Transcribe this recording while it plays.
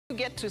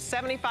get to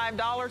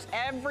 $75,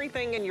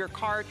 everything in your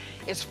cart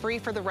is free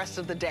for the rest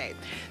of the day.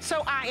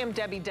 So I am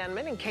Debbie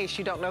Denman, in case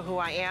you don't know who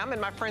I am,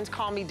 and my friends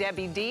call me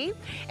Debbie D.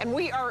 And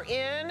we are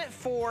in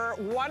for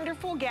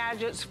wonderful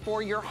gadgets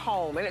for your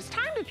home. And it's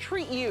time to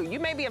treat you. You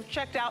maybe have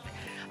checked out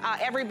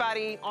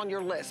everybody on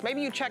your list.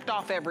 Maybe you checked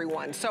off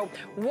everyone. So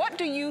what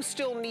do you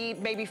still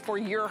need maybe for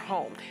your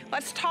home?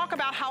 Let's talk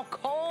about how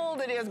cold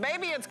it is.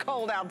 Maybe it's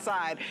cold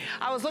outside.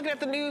 I was looking at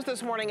the news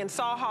this morning and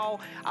saw how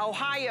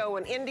Ohio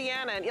and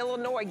Indiana and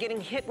Illinois getting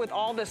hit with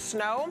all this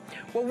snow.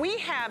 Well, we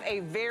have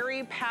a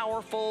very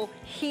powerful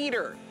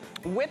heater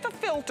with a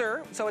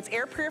filter, so it's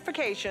air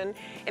purification,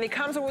 and it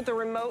comes with a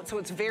remote, so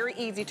it's very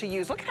easy to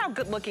use. Look at how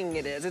good looking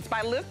it is. It's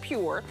by Live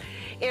Pure.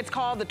 It's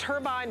called the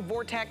Turbine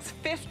Vortex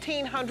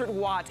 1500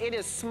 watts. It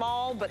is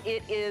small, but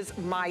it is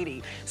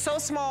mighty. So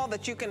small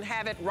that you can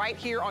have it right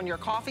here on your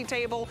coffee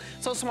table,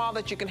 so small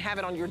that you can have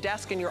it on your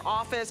desk in your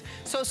office,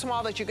 so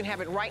small that you can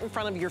have it right in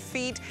front of your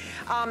feet.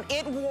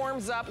 It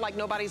warms up like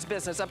nobody's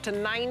business, up to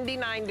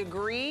 99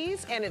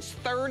 degrees, and it's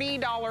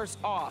 $30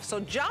 off.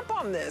 So jump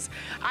on this.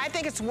 I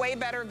think it's way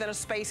better than a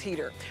space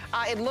heater.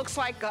 It looks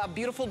like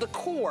beautiful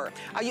decor.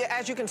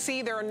 As you can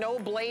see, there are no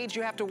blades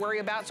you have to worry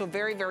about, so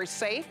very, very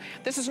safe.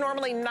 This is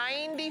normally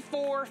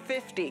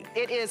 $94.50.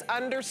 It is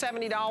under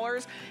 $70.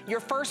 Your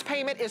first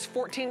payment is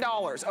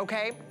 $14,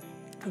 okay?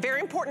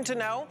 Very important to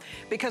know,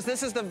 because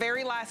this is the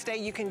very last day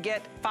you can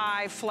get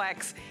 5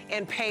 Flex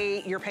and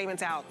pay your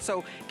payments out.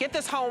 So get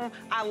this home.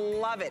 I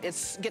love it.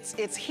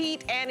 It's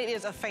heat and it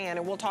is a fan,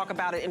 and we'll talk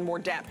about it in more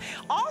depth.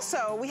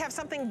 Also, we have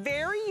something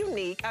very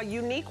unique, a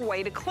unique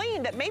way to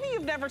clean that maybe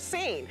you've never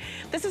seen.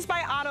 This is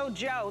by Otto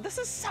Joe. This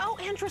is so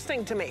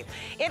interesting to me.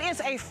 It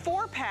is a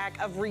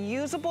 4-pack of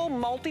reusable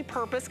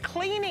multi-purpose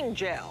cleaning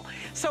gel.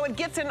 So it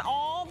gets in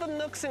all the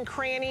nooks and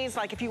crannies,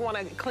 like if you want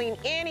to clean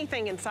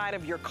anything inside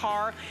of your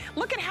car.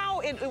 Look at how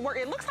it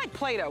looks like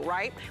Play-Doh,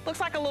 right? Looks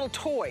like a little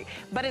toy,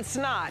 but it's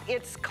not.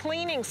 It's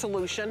cleaning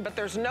solution, but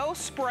there's no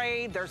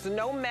spray, there's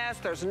no mess,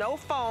 there's no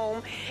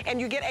foam, and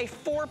you get a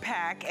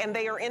 4-pack, and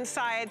they are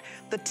inside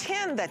the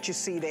tin that you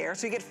see there.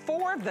 So you get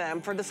 4 of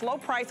them for this low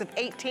price of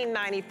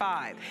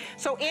 $18.95.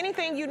 So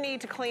anything you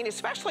need to clean,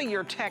 especially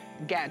your tech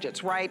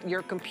gadgets, right?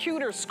 Your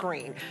computer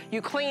screen,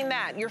 you clean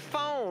that. Your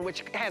phone,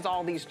 which has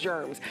all these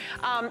germs.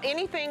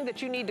 Anything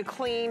that you need to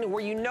clean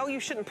where you know you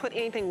shouldn't put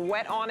anything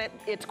wet on it,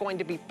 it's going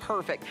to be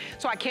perfect.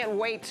 So I can't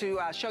wait to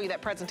show you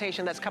that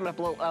presentation that's coming up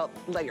a little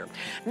later.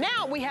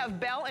 Now we have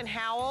Bell &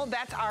 Howell.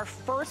 That's our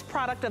first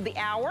product of the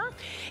hour.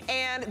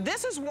 And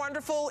this is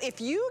wonderful.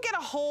 If you get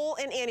a hole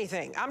in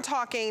anything, I'm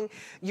talking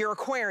your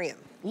aquarium.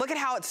 Look at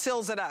how it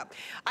seals it up.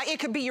 It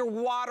could be your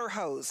water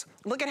hose.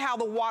 Look at how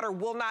the water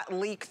will not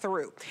leak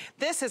through.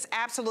 This is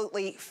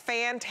absolutely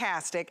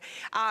fantastic.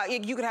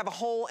 You could have a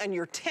hole in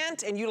your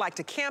tent and you like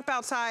to camp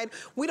outside.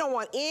 We don't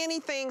want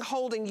anything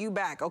holding you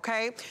back,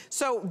 okay?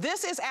 So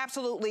this is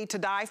absolutely to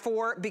die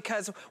for,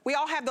 because we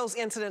all have those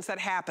incidents that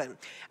happen.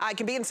 It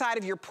can be inside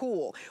of your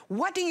pool.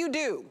 What do?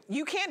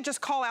 You can't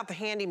just call out the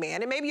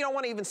handyman, and maybe you don't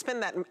want to even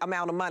spend that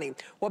amount of money.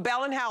 Well,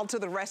 Bell & Howell to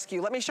the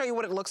rescue. Let me show you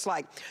what it looks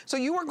like. So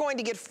you are going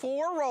to get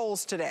 4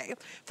 rolls today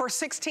for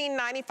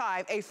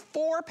 $16.95, a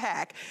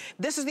 4-pack.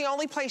 This is the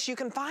only place you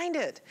can find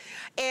it.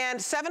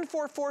 And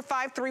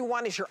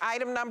 744531 is your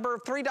item number.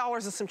 $3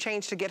 and some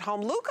change to get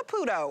home. Lou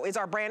Caputo is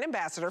our brand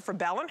ambassador for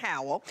Bell &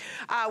 Howell,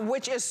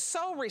 which is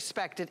so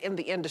respected in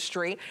the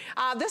industry.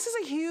 This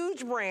is a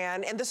huge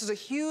brand, and this is a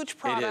huge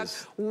product. It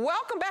is.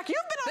 Welcome back. You've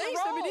been on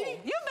a roll.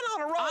 You've been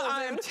on a roll,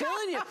 I'm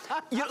telling you.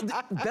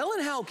 Bell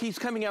 & Howell keeps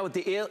coming out with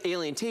the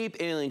alien tape,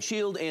 alien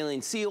shield,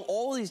 alien seal,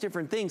 all these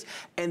different things,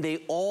 and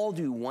they all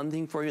do one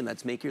thing for you, and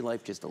that's make your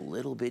life just a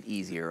little bit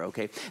easier,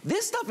 okay?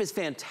 This stuff is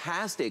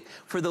fantastic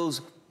for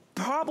those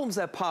problems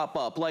that pop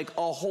up, like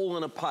a hole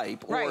in a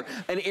pipe, or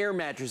an air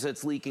mattress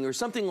that's leaking, or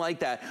something like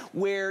that,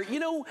 where, you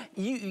know,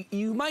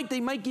 they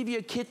might give you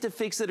a kit to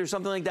fix it or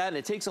something like that, and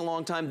it takes a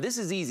long time. This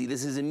is easy.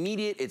 This is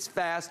immediate. It's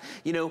fast.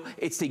 You know,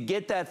 it's to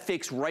get that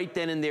fixed right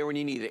then and there when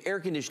you need it. Air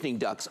conditioning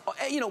ducts,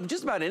 you know,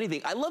 just about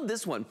anything. I love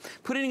this one.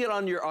 Putting it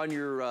on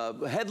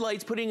your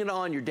headlights, putting it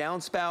on your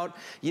downspout,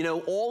 you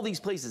know, all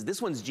these places.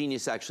 This one's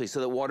genius, actually, so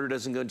that water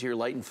doesn't go into your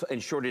light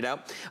and short it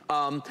out.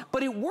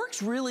 But it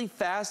works really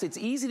fast. It's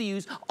easy to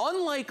use.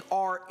 Unlike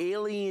our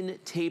alien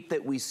tape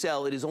that we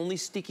sell, it is only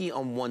sticky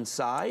on one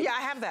side. Yeah,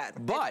 I have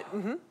that. But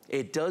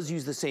it does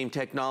use the same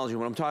technology.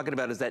 What I'm talking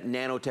about is that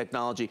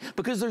nanotechnology,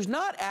 because there's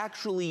not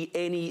actually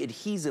any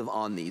adhesive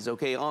on these,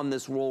 okay, on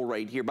this roll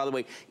right here. By the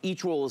way,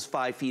 each roll is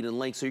 5 feet in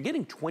length, so you're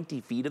getting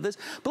 20 feet of this.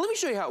 But let me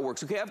show you how it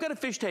works, okay? I've got a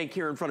fish tank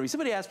here in front of me.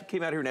 Somebody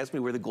came out here and asked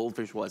me where the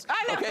goldfish was.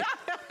 I know. Okay?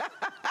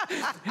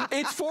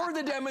 It's for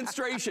the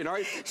demonstration, all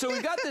right? So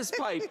we've got this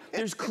pipe.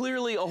 There's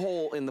clearly a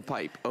hole in the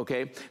pipe,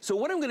 okay? So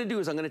what I'm gonna do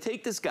is I'm gonna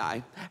take this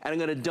guy and I'm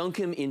gonna dunk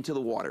him into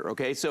the water,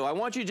 okay? So I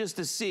want you just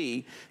to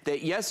see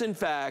that, yes, in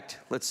fact,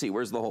 let's see,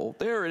 where's the hole?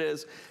 There it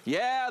is.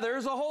 Yeah,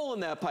 there's a hole in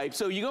that pipe.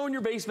 So you go in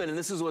your basement and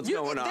this is what's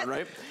going on,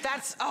 right?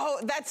 That's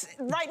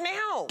right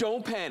now.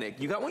 Don't panic.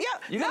 You got one? Yeah,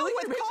 you no,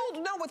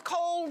 with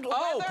cold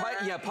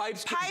weather.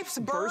 Pipes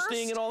burst,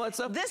 bursting and all that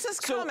stuff. This is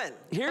coming.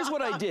 Here's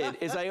what I did,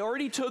 is I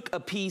already took a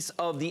piece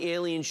of the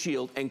alien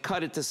shield and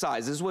cut it to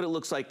size. This is what it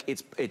looks like.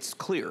 It's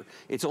clear.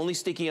 It's only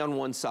sticky on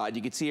one side.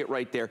 You can see it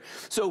right there.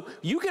 So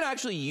you can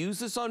actually use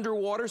this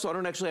underwater, so I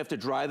don't actually have to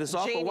dry this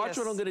off. But watch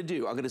what I'm gonna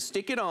do. I'm gonna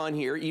stick it on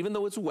here, even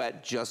though it's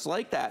wet, just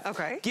like that.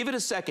 Okay. Give it a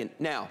second.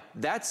 Now,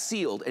 that's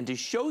sealed, and to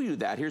show you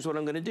that, here's what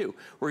I'm gonna do.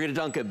 We're gonna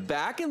dunk it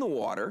back in the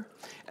water,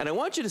 and I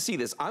want you to see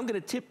this. I'm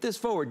gonna tip this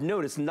forward.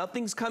 Notice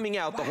nothing's coming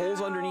out. The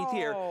hole's underneath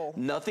here.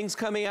 Nothing's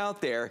coming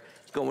out there.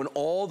 Going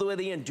all the way to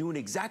the end, doing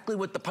exactly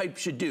what the pipe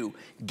should do.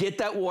 Get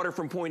that water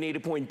from point A to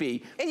point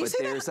B, but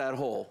there's that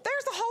hole.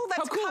 There's the hole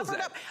that's cool covered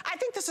up. I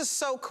think this is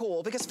so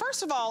cool because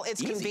first of all,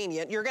 it's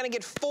convenient. You're gonna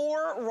get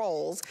 4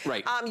 rolls.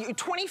 Right.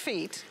 20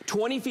 feet.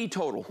 20 feet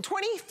total.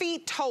 20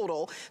 feet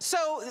total.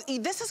 So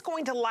this is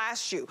going to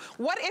last you.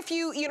 What if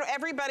you know,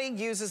 everybody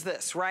uses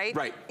this, right?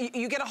 Right.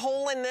 You get a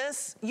hole in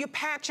this, you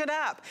patch it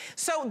up.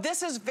 So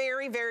this is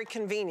very, very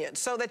convenient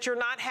so that you're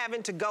not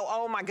having to go,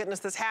 oh my goodness,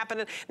 this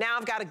happened. Now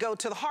I've got to go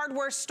to the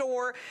hardware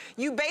store.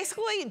 You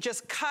basically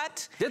just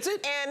cut. That's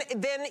it.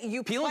 And then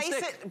you peel and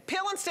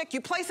stick.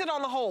 You place it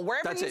on the hole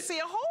wherever you see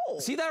a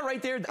hole. See that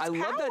right there? I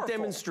love that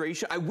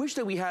demonstration. I wish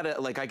that we had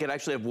I could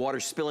actually have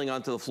water spilling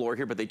onto the floor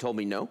here, but they told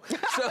me no.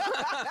 So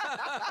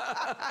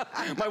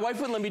my wife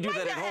wouldn't let me do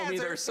that at home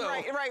either. So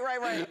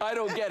right. I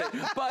don't get it.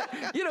 But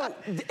you know,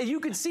 you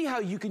can see how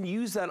you can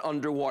use that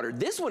underwater.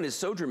 This one is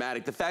so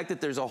dramatic. The fact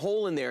that there's a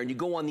hole in there and you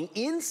go on the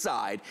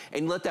inside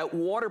and let that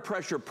water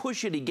pressure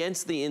push it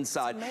against the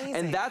inside,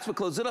 and that's what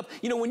closes it up.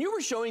 You know, when you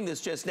were showing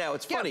this just now,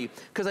 it's funny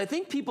because I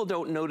think people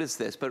don't notice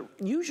this, but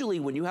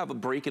usually when you have a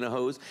break in a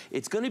hose,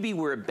 it's going to be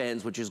where it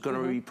bends, which is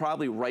going to be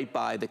probably right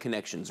by the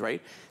connections,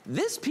 right?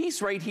 This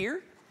piece right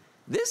here,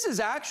 this is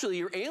actually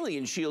your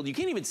alien shield. You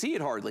can't even see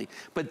it hardly,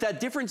 but that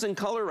difference in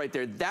color right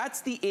there,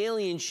 that's the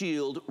alien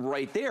shield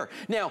right there.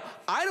 Now,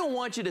 I don't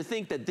want you to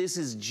think that this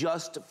is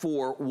just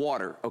for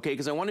water, okay?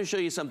 Because I want to show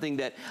you something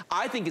that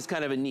I think is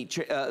kind of a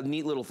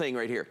neat little thing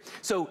right here.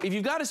 So if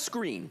you've got a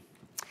screen,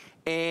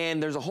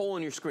 and there's a hole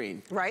in your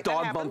screen. Right,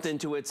 Dog bumped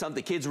into it,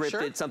 something, kids ripped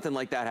it, something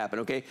like that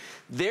happened, okay?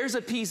 There's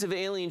a piece of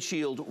alien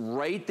shield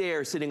right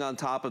there sitting on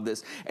top of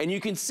this. And you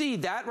can see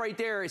that right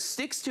there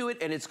sticks to it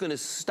and it's gonna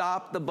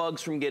stop the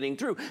bugs from getting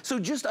through. So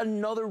just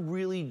another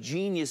really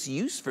genius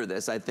use for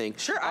this, I think.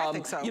 Sure, I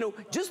think so. You know,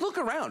 just look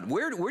around.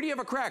 Where do you have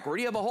a crack? Where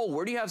do you have a hole?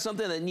 Where do you have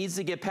something that needs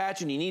to get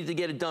patched and you need to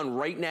get it done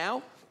right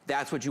now?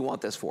 That's what you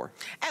want this for.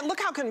 And look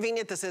how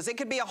convenient this is. It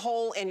could be a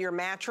hole in your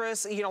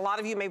mattress. You know, a lot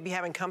of you may be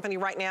having company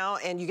right now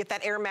and you get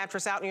that air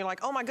mattress out and you're like,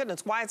 oh my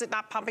goodness, why is it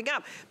not pumping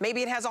up?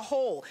 Maybe it has a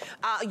hole.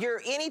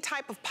 Any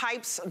type of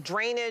pipes,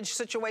 drainage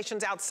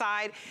situations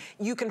outside,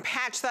 you can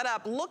patch that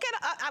up. Look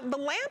at the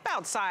lamp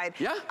outside.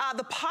 Yeah.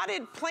 The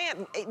potted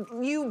plant,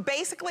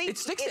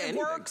 it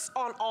works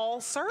on all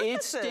surfaces.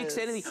 It sticks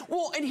to anything.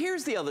 Well, and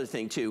here's the other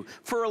thing too.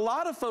 For a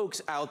lot of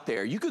folks out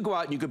there, you could go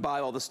out and you could buy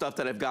all the stuff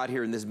that I've got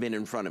here in this bin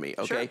in front of me,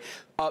 okay? Sure.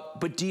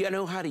 But do you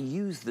know how to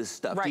use this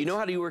stuff? Right. Do you know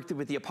how to work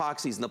with the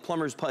epoxies and the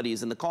plumber's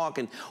putties and the caulk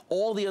and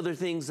all the other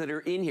things that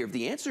are in here? If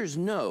the answer is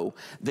no,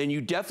 then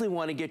you definitely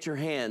want to get your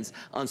hands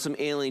on some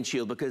alien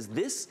shield because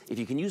this, if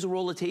you can use a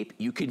roll of tape,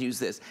 you can use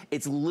this.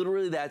 It's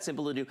literally that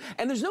simple to do.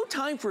 And there's no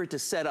time for it to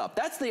set up.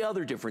 That's the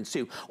other difference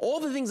too.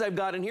 All the things I've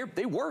got in here,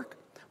 they work,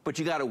 but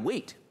you got to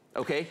wait.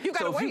 Okay,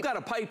 so if you've got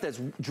a pipe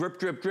that's drip,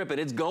 drip, drip, and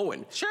it's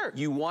going,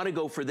 you want to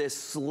go for this,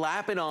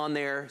 slap it on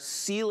there,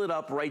 seal it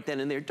up right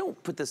then and there.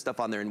 Don't put this stuff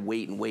on there and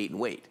wait and wait and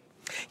wait.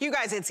 You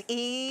guys, it's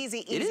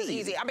easy.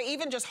 I mean,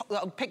 even just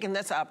picking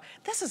this up,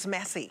 this is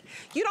messy.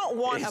 You don't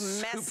want a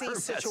messy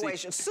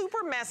situation.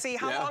 Super messy.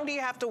 How long do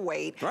you have to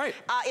wait? Right.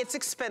 It's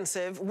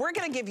expensive. We're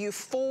gonna give you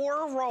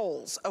 4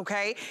 rolls,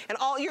 okay? And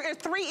you're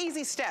 3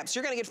 easy steps.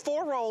 You're gonna get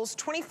 4 rolls,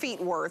 20 feet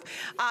worth.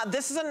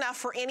 This is enough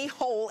for any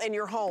hole in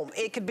your home.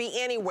 It could be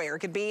anywhere. It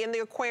could be in the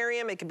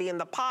aquarium. It could be in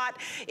the pot.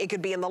 It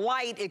could be in the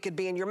light. It could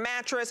be in your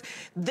mattress.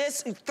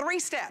 3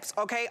 steps,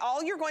 okay?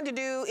 All you're going to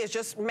do is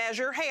just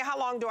measure, hey, how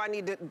long do I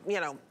need to,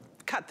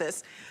 cut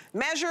this.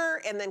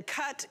 Measure and then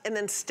cut and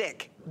then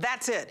stick.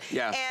 That's it.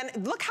 Yeah.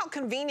 And look how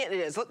convenient it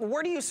is. Look,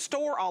 where do you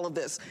store all of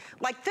this?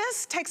 Like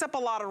this takes up a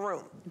lot of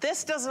room.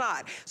 This does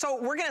not.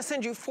 So we're gonna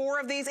send you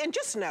 4 of these and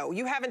just know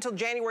you have until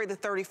January the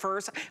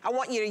 31st. I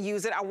want you to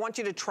use it. I want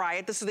you to try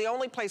it. This is the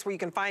only place where you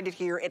can find it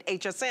here at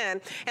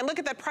HSN. And look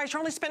at that price.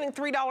 You're only spending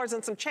 $3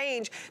 and some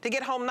change to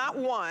get home not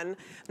 1,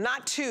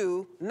 not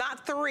 2,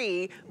 not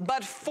 3,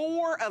 but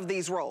 4 of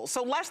these rolls.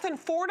 So less than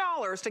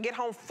 $4 to get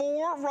home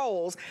 4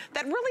 rolls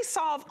that really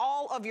solve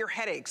all of your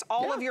headaches,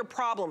 all of your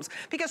problems.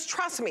 Because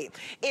trust trust me,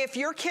 if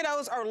your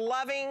kiddos are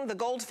loving the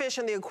goldfish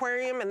in the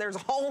aquarium and there's a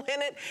hole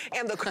in it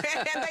and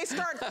they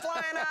start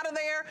flying out of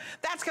there,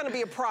 that's gonna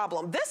be a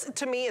problem. This,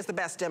 to me, is the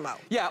best demo.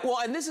 Yeah, well,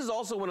 and this is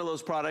also one of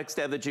those products,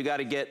 Deb, that you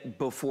gotta get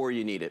before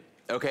you need it.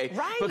 Okay?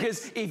 Right.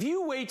 Because if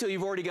you wait till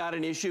you've already got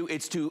an issue,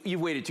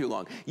 you've waited too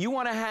long. You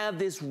want to have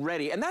this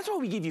ready, and that's why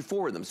we give you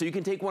 4 of them. So you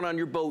can take one on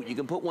your boat, you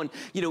can put one,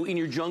 you know, in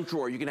your junk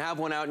drawer, you can have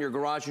one out in your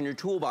garage in your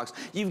toolbox.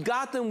 You've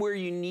got them where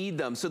you need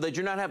them so that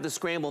you're not having to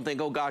scramble and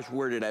think, oh gosh,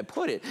 where did I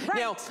put it?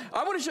 Right. Now,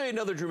 I want to show you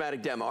another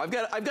dramatic demo. I've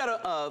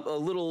got a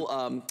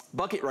little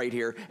bucket right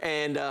here,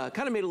 and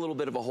kind of made a little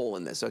bit of a hole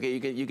in this. Okay,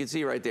 you can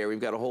see right there,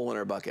 we've got a hole in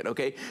our bucket.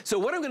 Okay, so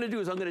what I'm going to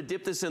do is I'm going to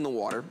dip this in the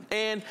water,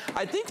 and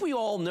I think we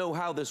all know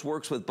how this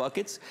works with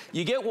buckets.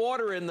 You get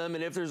water in them,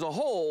 and if there's a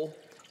hole,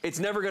 it's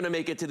never gonna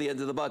make it to the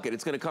end of the bucket.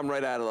 It's gonna come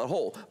right out of the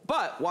hole.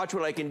 But watch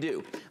what I can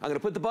do. I'm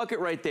gonna put the bucket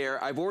right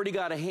there. I've already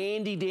got a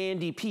handy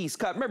dandy piece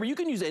cut. Remember, you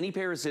can use any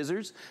pair of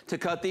scissors to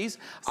cut these.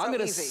 So I'm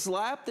gonna easy.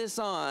 slap this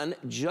on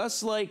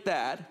just like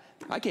that.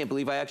 I can't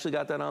believe I actually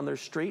got that on there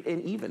straight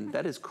and even.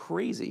 That is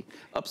crazy.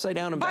 Upside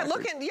down and backwards. By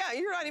looking, yeah,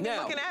 you're not even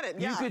looking at it.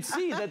 Yeah. You could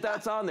see that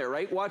that's on there,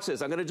 right? Watch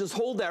this. I'm gonna just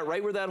hold that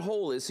right where that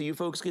hole is so you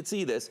folks could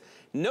see this.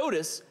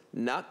 Notice,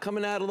 not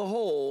coming out of the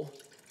hole,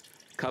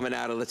 coming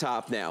out of the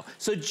top now.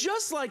 So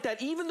just like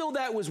that, even though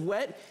that was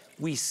wet,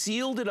 we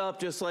sealed it up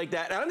just like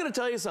that. And I'm gonna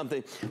tell you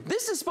something.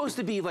 This is supposed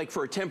to be like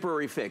for a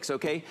temporary fix,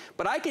 okay?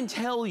 But I can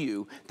tell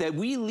you that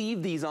we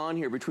leave these on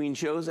here between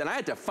shows, and I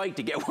had to fight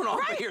to get one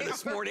off of here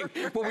this morning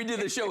when we did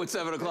the show at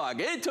 7 o'clock.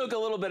 It took a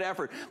little bit of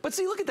effort. But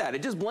see, look at that.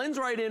 It just blends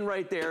right in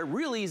right there.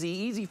 Real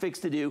easy fix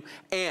to do.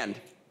 And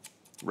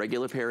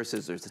regular pair of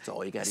scissors, that's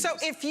all you gotta use. So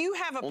if you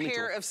have a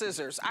pair of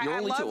scissors,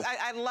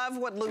 I love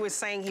what Lou is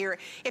saying here.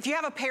 If you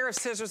have a pair of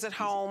scissors at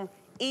home,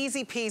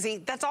 easy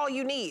peasy, that's all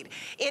you need.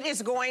 It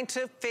is going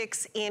to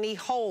fix any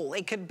hole.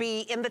 It could be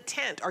in the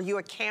tent. Are you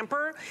a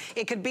camper?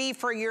 It could be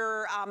for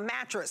your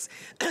mattress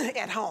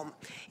at home.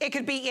 It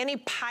could be any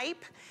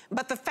pipe.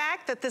 But the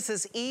fact that this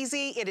is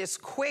easy, it is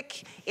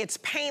quick, it's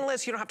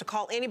painless, you don't have to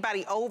call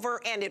anybody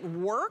over, and it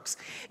works.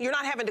 You're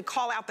not having to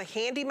call out the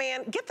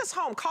handyman. Get this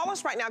home. Call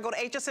us right now. Go to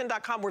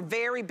hsn.com. We're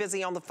very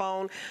busy on the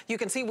phone. You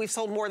can see we've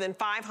sold more than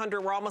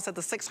 500. We're almost at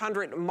the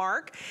 600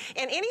 mark.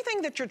 And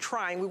anything that you're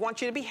trying, we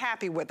want you to be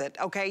happy with it,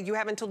 okay? You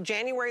have until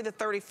January the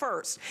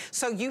 31st.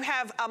 So you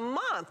have a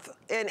month,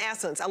 in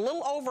essence, a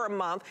little over a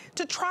month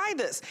to try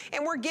this.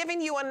 And we're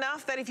giving you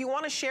enough that if you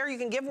want to share, you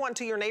can give one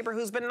to your neighbor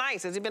who's been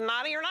nice. Has he been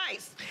naughty or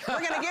nice? We're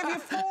gonna give you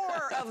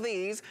 4 of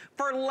these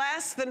for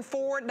less than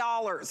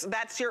 $4.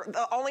 That's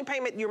the only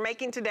payment you're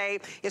making today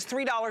is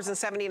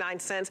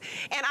 $3.79.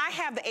 And I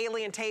have the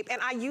alien tape,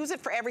 and I use it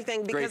for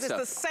everything because it's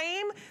the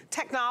same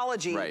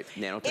technology. Right,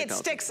 nanotechnology. It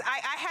sticks.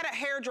 I had a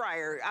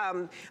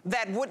hairdryer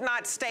that would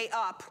not stay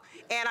up,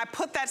 and I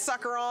put that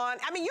sucker on.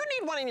 I mean, you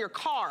need one in your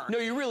car. No,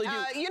 you really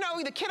do. You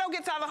know, the kiddo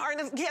gets out of the car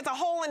and he has a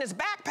hole in his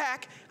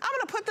backpack. I'm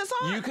gonna put this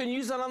on. You can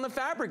use that on the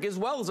fabric as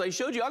well, as I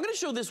showed you. I'm gonna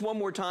show this one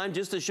more time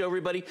just to show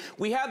everybody.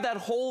 We have that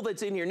hole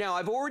that's in here. Now,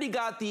 I've already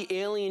got the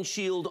alien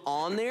shield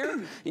on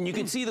there, and you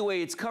can see the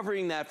way it's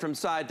covering that from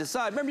side to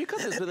side. Remember, you cut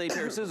this with a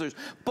pair of scissors.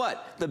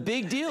 But the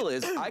big deal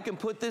is I can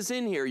put this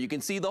in here. You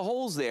can see the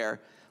holes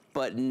there,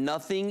 but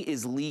nothing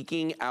is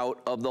leaking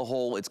out of the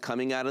hole. It's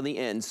coming out of the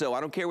end. So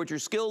I don't care what your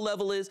skill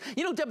level is.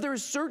 You know, Deb, there are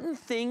certain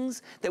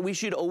things that we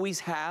should always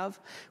have.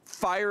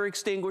 Fire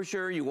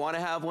extinguisher, you wanna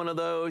have one of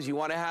those. You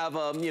wanna have,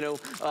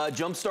 a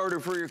jump starter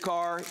for your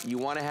car. You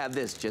wanna have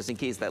this just in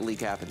case that leak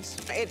happens.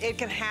 It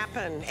can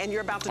happen, and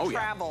you're about to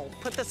travel. Yeah.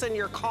 Put this in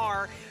your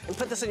car and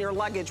put this in your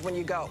luggage when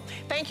you go.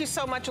 Thank you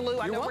so much, Lou.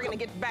 I know we're gonna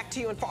get back to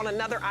you on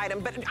another item,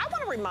 but I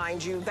wanna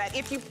remind you that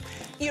if you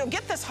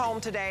get this home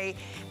today,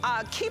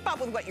 keep up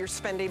with what you're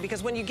spending,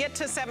 because when you get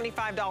to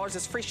 $75,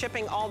 it's free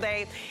shipping all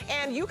day,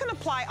 and you can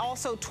apply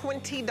also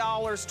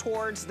 $20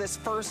 towards this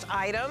first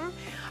item.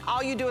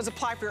 All you do is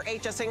apply for your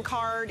HSN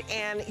card,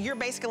 and you're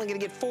basically gonna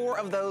get 4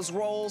 of those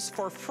rolls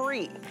for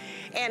free.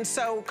 And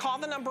so call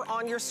the number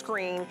on your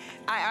screen.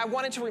 I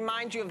wanted to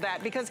remind you of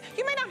that because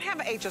you may not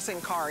have an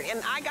HSN card,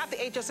 and I got the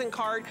HSN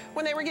card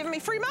when they were giving me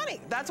free money.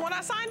 That's when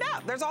I signed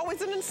up. There's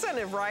always an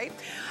incentive, right?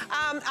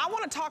 I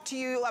wanna talk to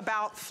you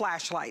about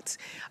flashlights.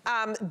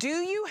 Do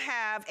you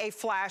have a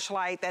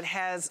flashlight that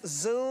has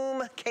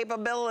zoom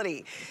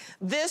capability?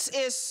 This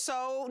is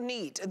so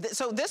neat.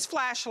 So this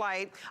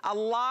flashlight, a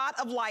lot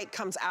of light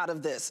comes out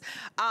of this.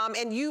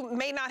 And you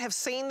may not have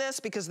seen this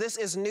because this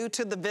is new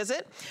to the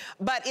visit,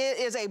 but it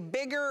is a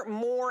bigger,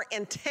 more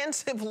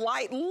intensive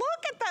light.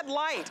 Look at that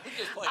light.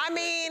 I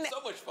mean, it's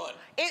so much fun.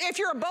 If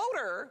you're a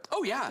boater,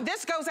 oh yeah,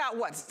 this goes out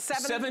what?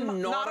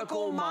 7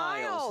 nautical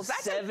miles.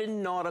 That's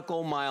 7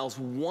 nautical miles,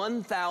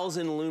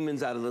 1,000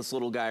 lumens out of this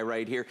little guy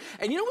right here.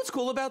 And you know what's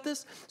cool about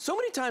this? So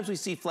many times we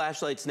see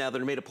flashlights now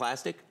that are made of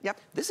plastic. Yep.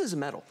 This is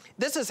metal.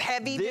 This is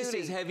heavy duty. This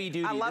is heavy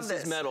duty. I love this.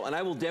 This is metal, and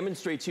I will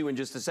demonstrate to you in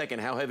just a second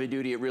how heavy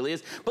duty it really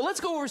is. But let's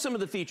go over some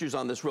of the features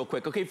on this real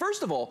quick. Okay,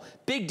 first of all,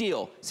 big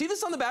deal. See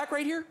this on the back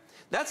right here?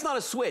 That's not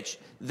a switch.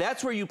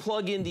 That's where you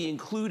plug in the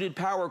included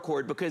power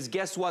cord, because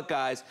guess what,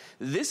 guys?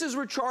 This is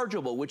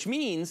rechargeable, which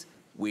means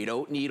we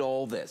don't need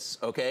all this,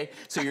 okay?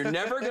 So you're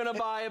never gonna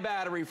buy a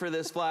battery for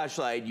this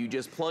flashlight. You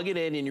just plug it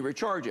in and you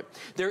recharge it.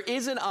 There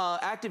is an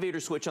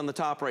activator switch on the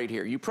top right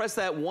here. You press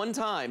that one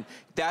time,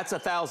 that's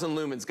 1,000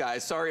 lumens,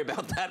 guys. Sorry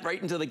about that,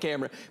 right into the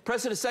camera.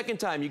 Press it a second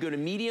time, you go to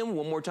medium.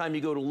 One more time,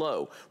 you go to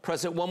low.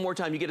 Press it one more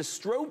time, you get a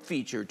strobe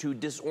feature to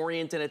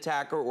disorient an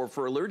attacker or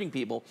for alerting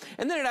people.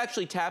 And then it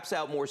actually taps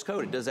out Morse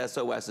code. It does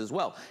SOS as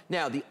well.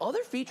 Now, the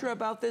other feature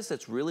about this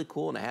that's really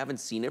cool, and I haven't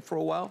seen it for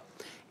a while,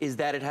 is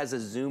that it has a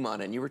zoom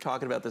on it. And you were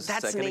talking about this a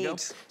second ago.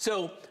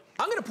 So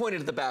I'm gonna point it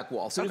at the back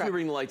wall. So as we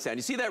bring the lights down.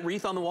 You see that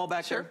wreath on the wall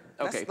back there?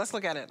 Okay. Let's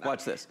look at it.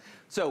 Watch this.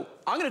 So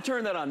I'm gonna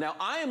turn that on. Now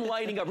I am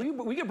lighting up.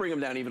 We can bring them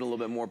down even a little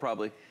bit more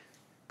probably.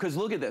 Because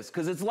look at this,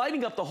 because it's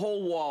lighting up the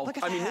whole wall. Look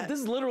at that. I mean, this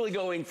is literally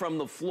going from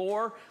the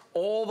floor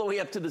all the way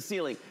up to the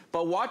ceiling.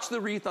 But watch the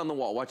wreath on the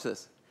wall, watch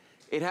this.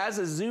 It has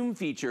a zoom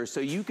feature so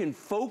you can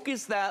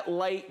focus that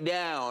light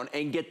down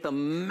and get the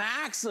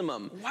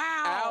maximum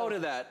out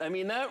of that. I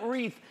mean, that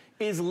wreath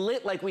is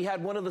lit like we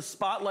had one of the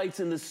spotlights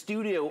in the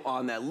studio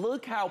on that.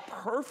 Look how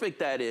perfect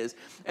that is.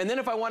 And then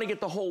if I want to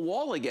get the whole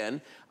wall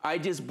again, I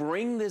just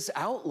bring this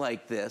out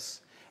like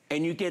this,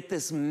 and you get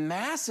this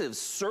massive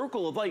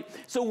circle of light.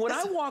 So when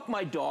I walk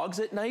my dogs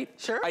at night,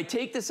 I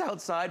take this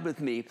outside with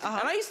me.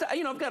 And I used to,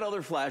 you know, I've got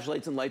other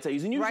flashlights and lights I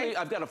use, and usually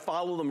I've got to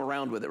follow them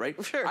around with it, right?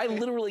 I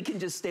literally can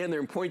just stand there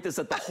and point this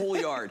at the whole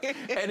yard,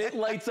 and it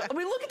lights up. I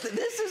mean, look at this.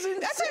 This is insane.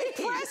 That's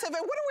impressive.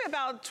 And what are we,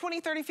 about 20,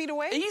 30 feet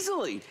away?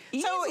 Easily.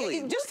 So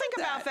just think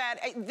about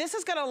that. This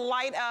is gonna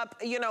light up,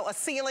 you know, a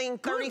ceiling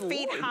 30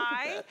 feet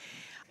high.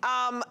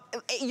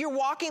 You're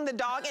walking the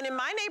dog, and in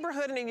my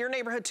neighborhood and in your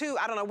neighborhood too,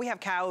 I don't know, we have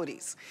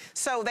coyotes.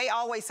 So they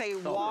always say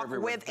walk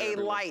with a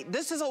light.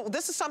 This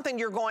is something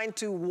you're going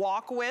to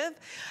walk with.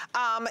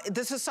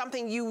 This is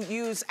something you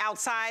use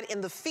outside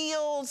in the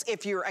fields,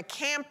 if you're a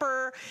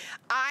camper.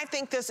 I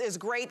think this is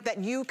great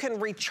that you can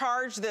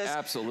recharge this.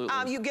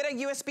 Absolutely. You get a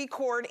USB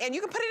cord, and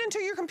you can put it into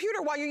your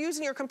computer. While you're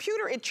using your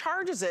computer, it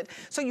charges it,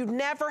 so you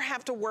never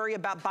have to worry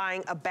about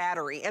buying a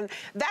battery. And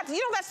that, you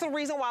know, that's the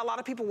reason why a lot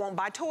of people won't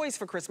buy toys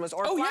for Christmas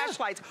or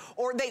flashlights,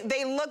 or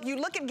you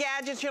look at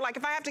gadgets, you're like,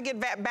 if I have to get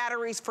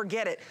batteries,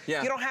 forget it.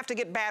 You don't have to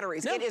get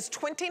batteries. It is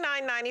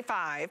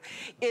 $29.95.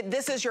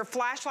 This is your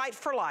flashlight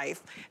for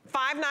life.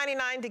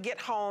 $5.99 to get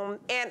home.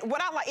 And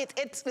what I like,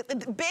 it's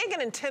big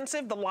and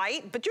intensive, the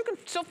light, but you can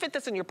still fit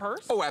this in your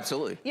purse. Oh,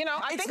 absolutely. You know,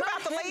 I think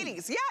about the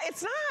ladies. Yeah,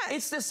 it's not.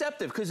 It's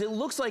deceptive because it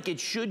looks like it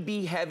should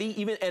be heavy,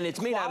 and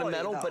it's made out of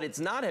metal, but it's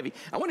not heavy.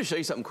 I want to show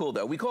you something cool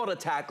though. We call it a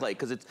tack light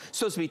because it's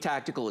supposed to be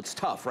tactical. It's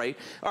tough, right?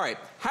 All right,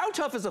 how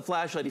tough is a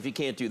flashlight if you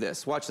can't do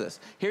this? Watch this.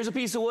 Here's a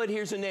piece of wood,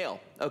 here's a nail,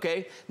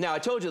 okay? Now, I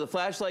told you the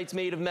flashlight's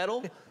made of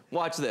metal.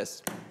 Watch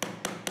this.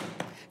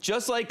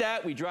 Just like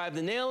that, we drive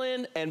the nail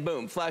in, and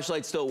boom,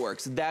 flashlight still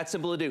works. That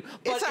simple to do.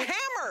 But it's a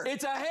hammer.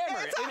 It's a hammer.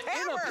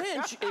 In a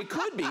pinch, it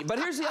could be. But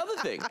here's the other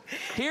thing.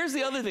 Here's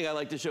the other thing I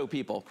like to show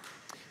people.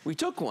 We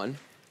took one,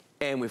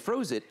 and we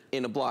froze it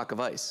in a block of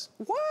ice.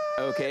 What?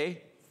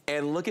 Okay?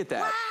 And look at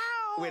that. Wow.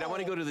 Wait, I want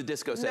to go to the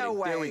disco setting. No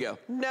way. There we go.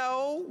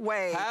 No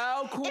way.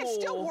 How cool it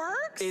still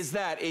works? Is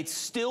that? It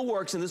still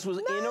works, and this was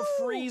in a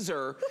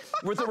freezer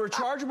with a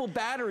rechargeable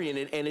battery in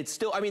it, and it's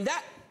still, I mean,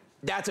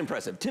 that's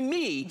impressive. To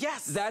me,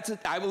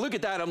 I look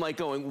at that, I'm like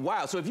going,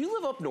 wow. So if you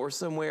live up north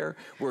somewhere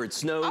where it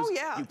snows,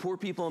 you poor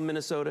people in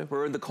Minnesota,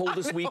 we're in the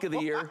coldest week of the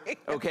year,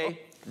 okay?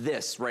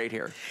 This right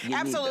here.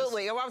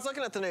 Absolutely. I was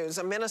looking at the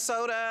news.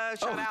 Minnesota,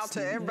 shout out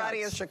to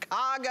everybody in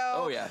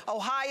Chicago,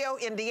 Ohio,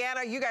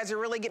 Indiana. You guys are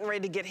really getting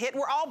ready to get hit.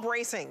 We're all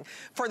bracing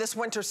for this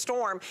winter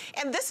storm.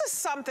 And this is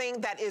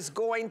something that is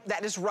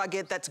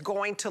rugged, that's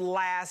going to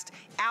last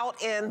out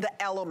in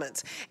the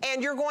elements.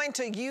 And you're going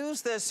to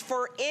use this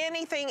for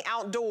anything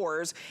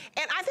outdoors.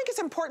 And I think it's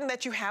important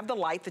that you have the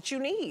light that you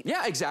need.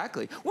 Yeah,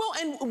 exactly. Well,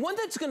 and one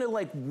that's gonna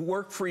like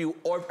work for you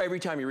every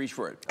time you reach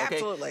for it. Okay?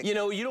 Absolutely. You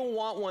know, you don't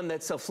want one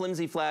that's a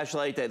flimsy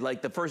flashlight that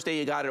like the first day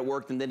you got it, it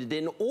worked and then it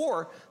didn't,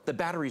 or the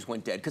batteries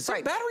went dead. Because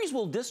batteries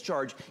will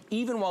discharge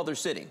even while they're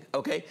sitting,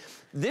 okay?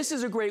 This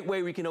is a great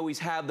way we can always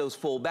have those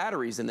full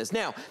batteries in this.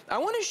 Now, I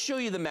want to show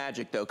you the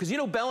magic though, because you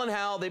know Bell and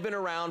Howell, they've been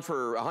around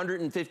for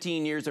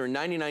 115 years. They're in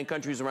 99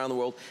 countries around the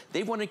world.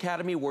 They've won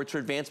Academy Awards for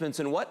advancements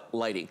in what?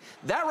 Lighting.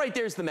 That right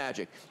there is the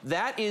magic.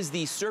 That is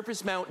the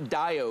surface mount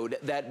diode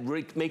that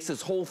makes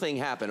this whole thing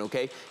happen,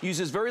 okay?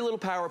 Uses very little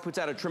power, puts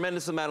out a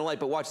tremendous amount of light,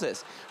 but watch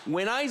this.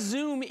 When I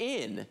zoom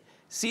in,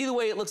 see the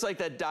way it looks like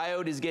that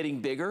diode is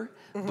getting bigger?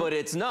 But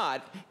it's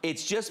not.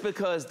 It's just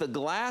because the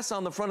glass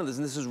on the front of this,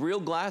 and this is real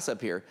glass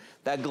up here,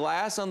 that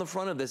glass on the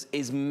front of this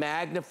is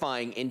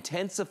magnifying,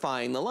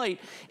 intensifying the light.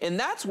 And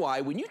that's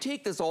why when you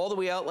take this all the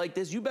way out like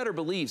this, you better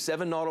believe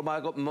 7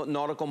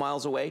 nautical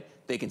miles away,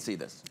 they can see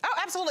this. Oh,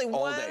 absolutely. Absolutely,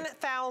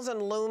 1,000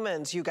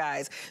 lumens, you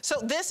guys. So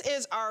this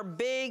is our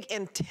big,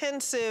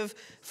 intensive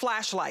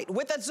flashlight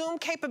with a zoom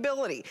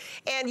capability.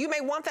 And you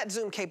may want that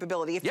zoom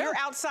capability. If you're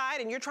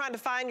outside and you're trying to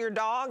find your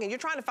dog and you're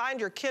trying to find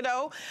your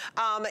kiddo,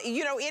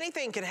 you know,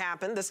 anything can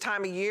happen this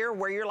time of year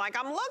where you're like,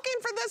 I'm looking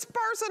for this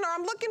person or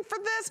I'm looking for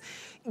this.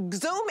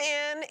 Zoom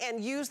in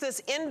and use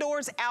this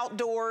indoors,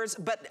 outdoors,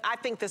 but I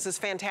think this is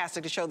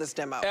fantastic to show this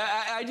demo.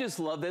 I just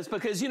love this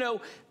because, you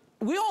know,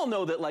 we all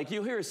know that, like,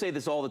 you'll hear us say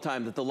this all the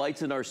time, that the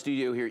lights in our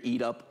studio here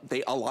eat up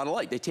a lot of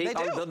light. They take,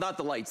 not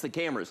the lights, the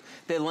cameras,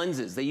 the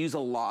lenses, they use a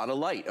lot of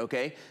light,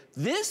 okay?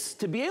 This,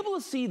 to be able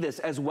to see this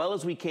as well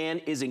as we can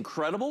is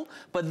incredible,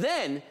 but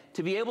then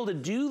to be able to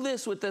do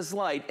this with this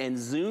light and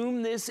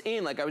zoom this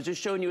in, like I was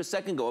just showing you a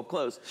second ago up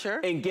close,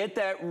 and get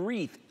that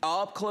wreath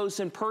up close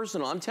and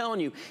personal. I'm telling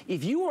you,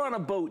 if you were on a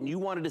boat and you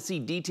wanted to see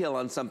detail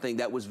on something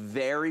that was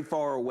very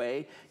far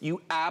away,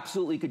 you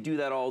absolutely could do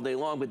that all day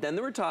long. But then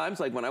there were times,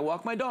 like when I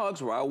walk my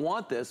dogs, where I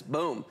want this,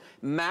 boom,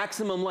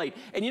 maximum light.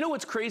 And you know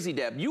what's crazy,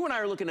 Deb? You and I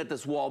are looking at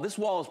this wall. This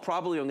wall is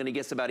probably, I'm gonna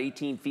guess, about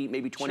 18 feet,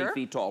 maybe 20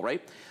 feet tall,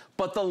 right?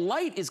 But the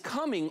light is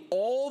coming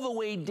all the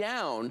way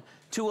down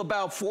to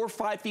about 4 or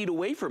 5 feet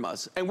away from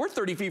us, and we're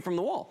 30 feet from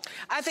the wall.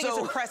 I think it's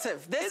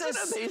impressive. This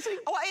is amazing.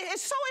 Well,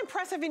 it's so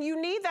impressive, and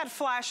you need that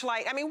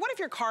flashlight. I mean, what if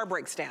your car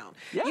breaks down?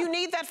 You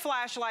need that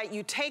flashlight,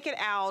 you take it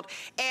out,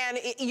 and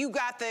you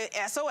got the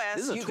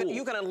SOS.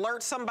 You can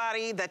alert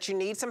somebody that you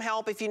need some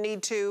help if you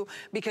need to,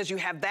 because you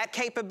have that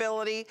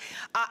capability.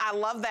 I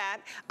love that.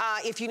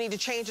 If you need to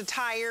change a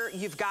tire,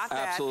 you've got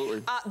that.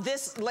 Absolutely.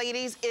 This,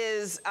 ladies,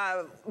 is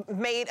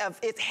made of,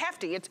 it's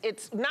hefty.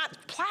 It's not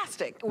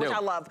plastic, which I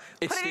love.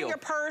 It's Put it in your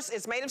purse.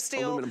 It's made of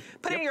steel. Aluminum.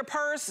 Put it in your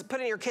purse. Put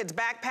it in your kid's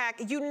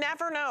backpack. You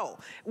never know.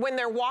 When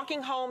they're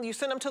walking home, you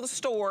send them to the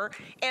store,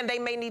 and they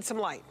may need some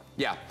light.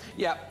 Yeah,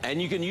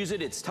 and you can use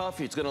it. It's tough,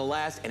 it's gonna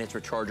last, and it's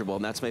rechargeable,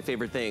 and that's my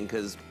favorite thing,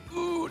 because,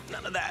 ooh,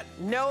 none of that.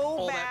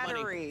 No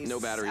batteries.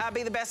 No batteries. That'd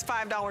be the best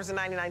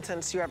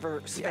 $5.99 you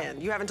ever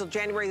spend. You have until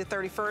January the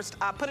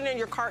 31st. Put it in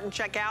your cart and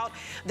check out.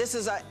 This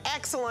is an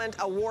excellent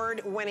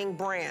award-winning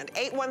brand.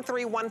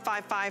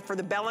 813-155 for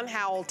the Bell &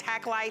 Howell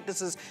tack light.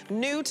 This is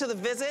new to the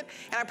visit,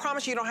 and I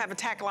promise you don't have a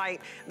tack light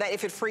that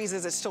if it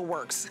freezes, it still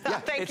works.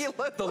 Thank you,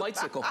 Lou. The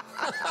lightsicle.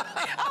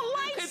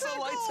 It's a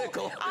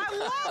lightsicle. I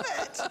love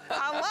it.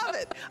 I love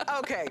it.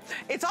 Okay,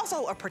 it's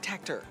also a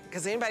protector,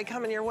 because anybody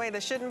coming your way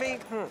that shouldn't be,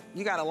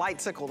 you got a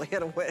lightsicle to hit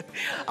them with.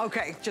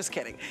 Okay, just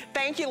kidding.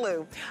 Thank you,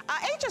 Lou.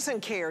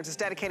 HSN Cares is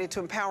dedicated to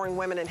empowering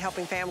women and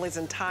helping families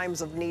in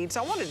times of need,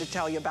 so I wanted to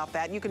tell you about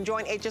that. You can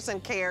join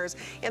HSN Cares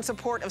in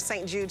support of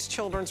St. Jude's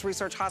Children's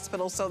Research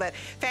Hospital so that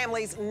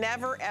families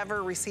never,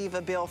 ever receive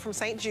a bill from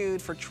St.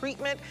 Jude for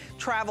treatment,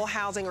 travel,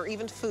 housing, or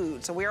even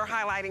food. So we are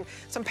highlighting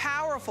some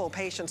powerful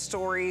patient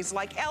stories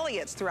like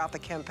Elliot's throughout the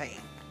campaign.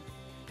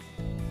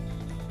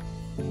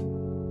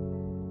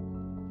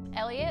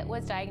 Elliot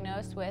was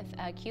diagnosed with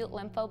acute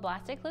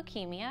lymphoblastic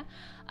leukemia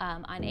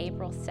on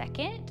April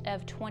 2nd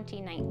of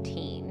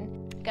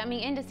 2019. Coming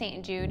into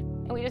St. Jude,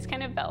 we just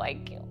kind of felt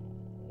like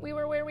we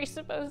were where we're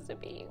supposed to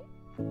be.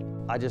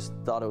 I just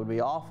thought it would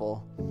be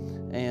awful,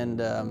 and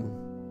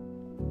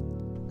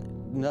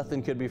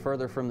nothing could be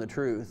further from the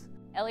truth.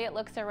 Elliot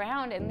looks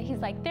around and he's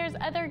like, there's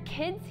other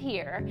kids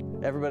here.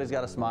 Everybody's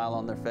got a smile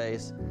on their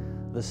face.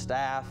 The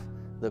staff,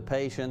 the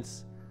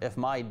patients. If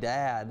my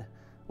dad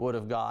would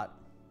have got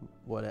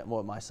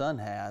what my son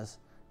has,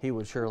 he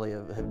would surely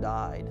have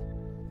died.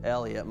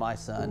 Elliot, my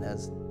son,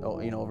 has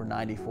over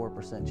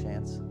 94%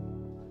 chance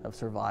of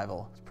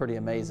survival. It's pretty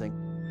amazing.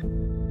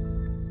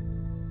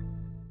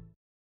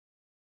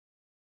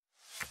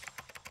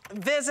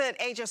 Visit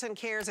HSN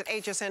Cares at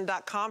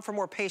hsn.com for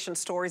more patient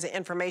stories and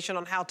information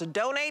on how to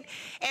donate.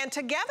 And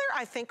together,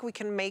 I think we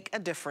can make a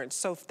difference.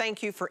 So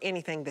thank you for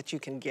anything that you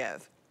can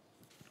give.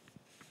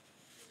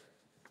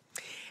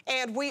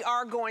 And we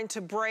are going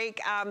to break.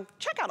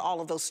 Check out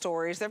all of those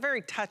stories. They're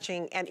very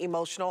touching and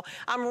emotional.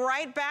 I'm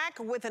right back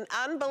with an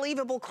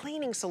unbelievable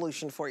cleaning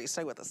solution for you.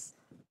 Stay with us.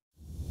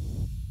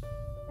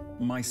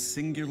 My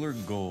singular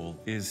goal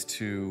is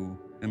to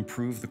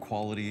improve the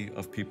quality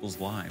of people's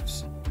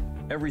lives.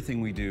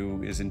 Everything we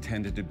do is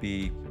intended to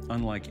be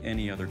unlike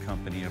any other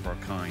company of our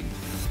kind.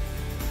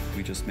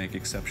 We just make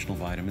exceptional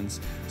vitamins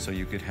so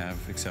you could have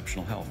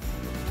exceptional health.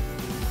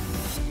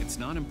 It's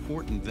not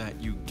important that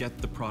you get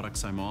the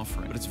products I'm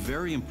offering, but it's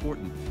very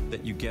important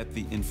that you get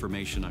the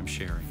information I'm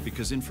sharing,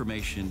 because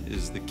information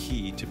is the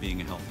key to being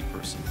a healthy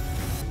person.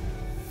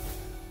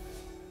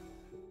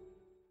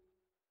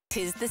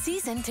 'Tis the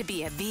season to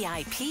be a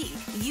VIP.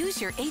 Use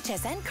your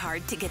HSN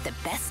card to get the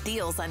best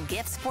deals on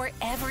gifts for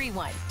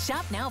everyone.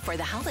 Shop now for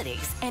the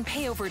holidays and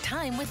pay over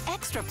time with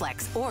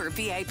ExtraFlex or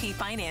VIP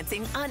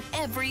financing on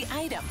every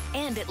item.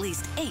 And at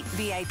least 8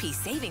 VIP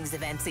savings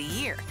events a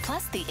year.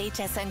 Plus, the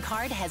HSN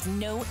card has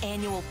no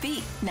annual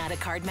fee. Not a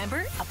card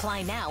member?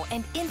 Apply now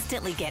and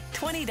instantly get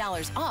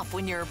 $20 off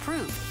when you're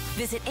approved.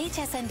 Visit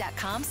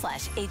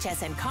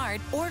hsn.com/HSN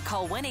card or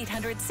call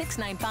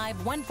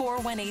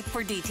 1-800-695-1418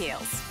 for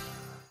details.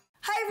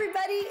 Hi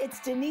everybody, it's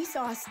Denise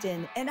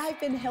Austin, and I've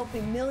been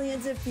helping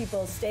millions of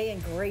people stay in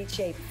great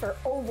shape for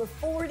over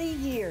 40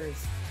 years.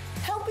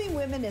 Helping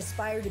women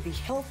aspire to be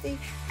healthy,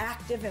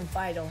 active, and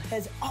vital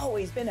has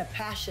always been a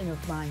passion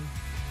of mine.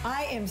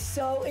 I am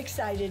so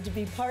excited to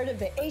be part of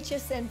the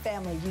HSN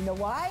family. You know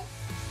why?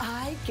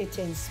 I get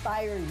to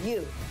inspire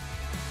you.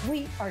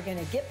 We are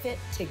gonna get fit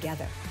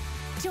together.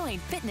 Join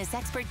fitness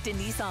expert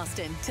Denise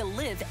Austin to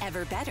live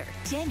ever better,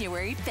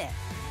 January 5th.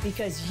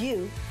 Because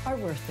you are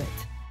worth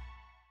it.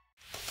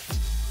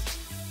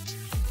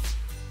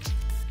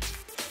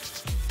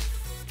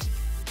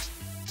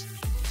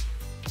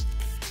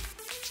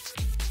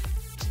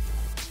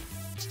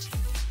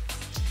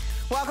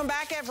 Welcome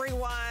back,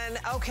 everyone.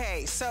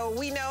 Okay, so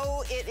we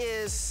know it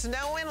is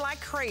snowing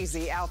like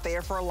crazy out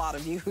there for a lot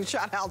of you who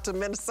shot out to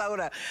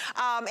Minnesota.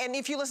 And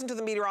if you listen to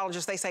the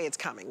meteorologists, they say it's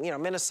coming. You know,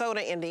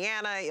 Minnesota,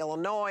 Indiana,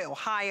 Illinois,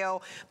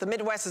 Ohio, the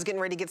Midwest is getting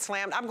ready to get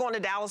slammed. I'm going to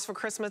Dallas for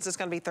Christmas. It's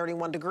going to be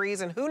 31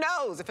 degrees, and who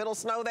knows if it'll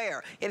snow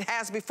there. It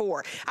has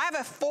before. I have a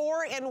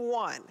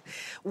 4-in-1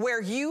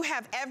 where you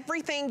have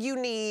everything you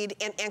need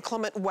in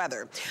inclement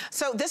weather.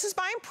 So this is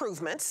by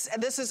Improvements.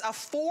 This is a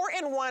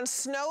 4-in-1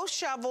 snow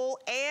shovel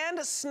and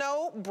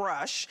snow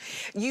brush.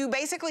 You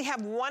basically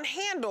have one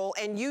handle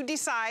and you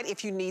decide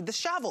if you need the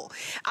shovel.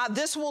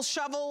 This will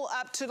shovel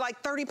up to like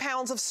 30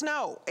 pounds of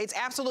snow. It's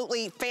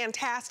absolutely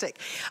fantastic.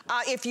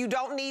 If you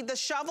don't need the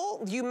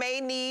shovel, you may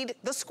need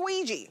the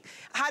squeegee.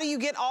 How do you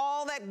get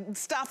all that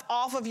stuff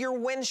off of your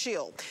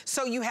windshield?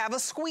 So you have a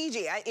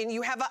squeegee and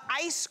you have an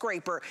ice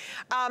scraper.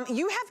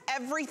 You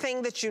have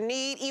everything that you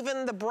need,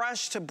 even the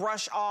brush to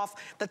brush off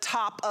the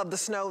top of the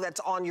snow that's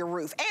on your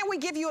roof. And we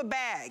give you a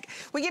bag.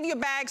 We give you a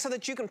bag so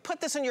that you can put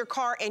this in your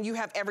car and you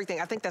have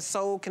everything. I think that's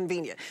so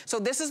convenient. So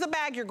this is the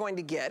bag you're going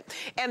to get.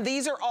 And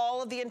these are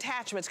all of the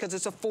attachments because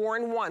it's a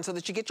 4-in-1 so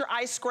that you get your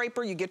ice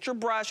scraper, you get your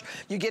brush,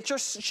 you get your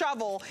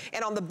shovel,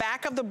 and on the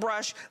back of the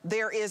brush,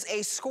 there is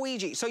a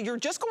squeegee. So you're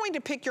just going to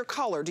pick your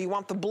color. Do you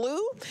want the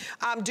blue?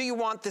 Do you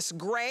want this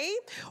gray?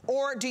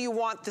 Or do you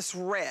want this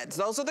red?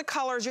 Those are the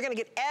colors. You're gonna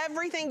get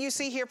everything you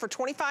see here for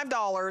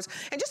 $25.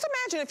 And just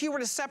imagine if you were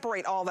to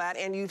separate all that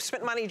and you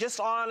spent money just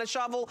on a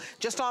shovel,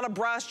 just on a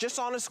brush, just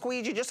on a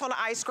squeegee, just on an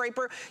ice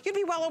scraper, you'd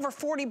be well over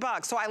 40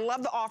 bucks. So I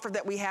love the offer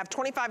that we have,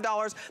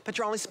 $25, but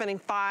you're only spending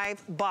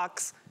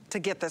 $5 to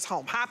get this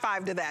home. High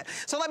five to that.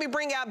 So let me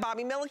bring out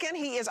Bobby Milliken.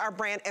 He is our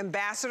brand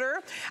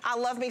ambassador. I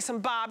love me some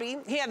Bobby.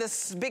 He had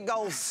this big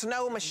old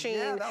snow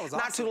machine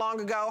not too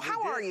long ago.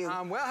 How are you?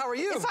 Well, how are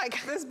you? It's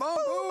like this boom,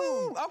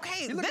 boom.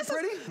 Okay, you looking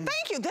pretty?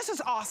 Thank you. This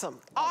is awesome.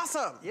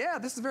 Awesome. Yeah,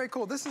 this is very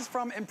cool. This is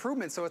from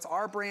Improvement, so it's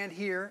our brand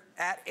here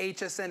at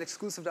HSN,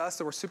 exclusive to us.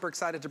 So we're super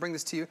excited to bring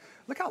this to you.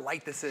 Look how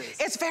light this is.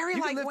 It's very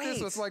lightweight. You can lift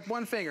this with like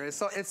one finger.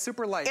 It's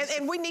super light.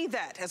 And we need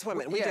that as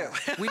women. We do.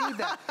 We need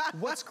that.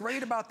 What's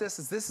great about this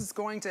is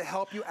going to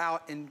help you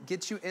out and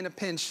get you in a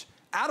pinch,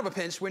 out of a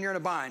pinch when you're in a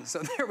bind.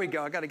 So there we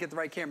go, I gotta get the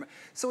right camera.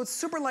 So it's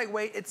super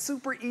lightweight, it's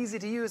super easy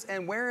to use,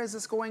 and where is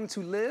this going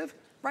to live?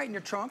 Right in your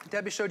trunk.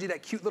 Debbie showed you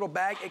that cute little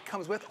bag it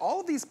comes with. All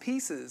of these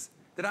pieces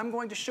that I'm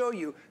going to show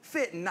you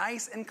fit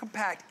nice and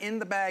compact in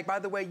the bag. By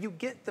the way, you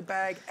get the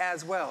bag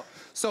as well.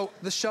 So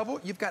the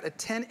shovel, you've got a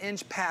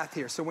 10-inch path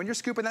here. So when you're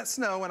scooping that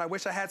snow, and I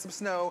wish I had some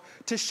snow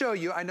to show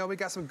you, I know we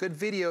got some good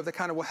video that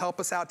kind of will help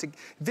us out to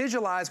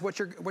visualize what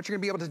you're gonna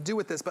be able to do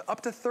with this, but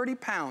up to 30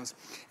 pounds.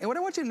 And what I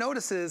want you to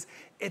notice is,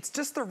 it's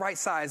just the right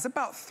size,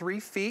 about 3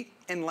 feet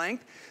in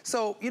length.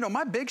 So, you know,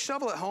 my big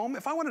shovel at home,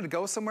 if I wanted to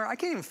go somewhere, I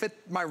can't even fit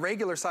my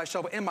regular size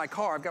shovel in my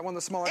car. I've got one of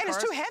the smaller cars. And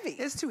it's too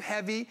heavy. It's too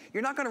heavy.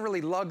 You're not gonna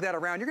really lug that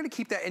around. You're gonna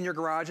keep that in your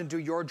garage and do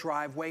your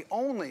driveway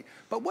only.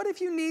 But what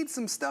if you need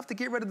some stuff to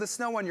get rid of the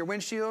snow on your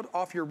windshield,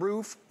 off your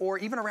roof, or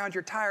even around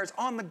your tires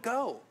on the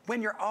go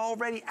when you're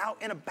already out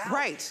and about?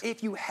 Right.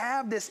 If you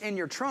have this in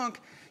your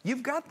trunk,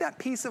 you've got that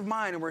peace of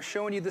mind, and we're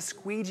showing you the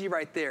squeegee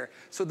right there.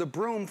 So the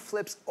broom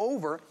flips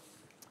over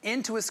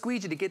into a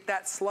squeegee to get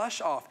that slush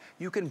off.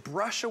 You can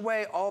brush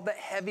away all that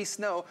heavy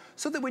snow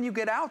so that when you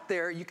get out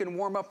there, you can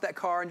warm up that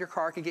car and your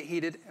car can get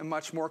heated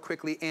much more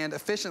quickly and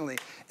efficiently.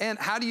 And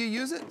how do you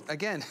use it?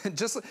 Again,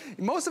 just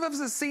most of us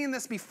have seen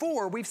this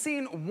before. We've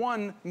seen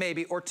one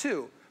maybe or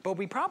two, but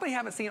we probably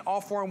haven't seen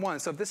all 4 in one.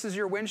 So if this is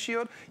your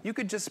windshield, you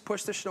could just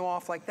push the snow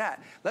off like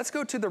that. Let's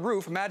go to the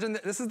roof. Imagine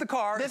that this is the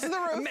car. This is the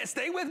roof.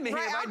 Stay with me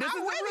right, here, right?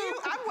 I'm with you.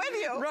 I'm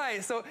with you.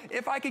 Right, so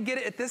if I could get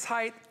it at this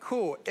height,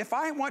 cool. If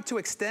I want to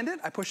extend it,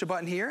 I push a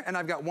button here, and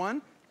I've got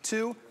 1,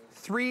 2,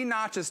 3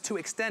 notches to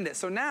extend it.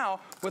 So now,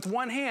 with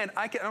one hand,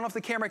 I don't know if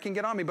the camera can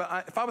get on me,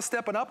 but if I was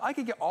stepping up, I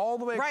could get all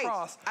the way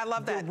across. I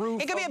love that.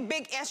 Roof. It could be a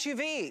big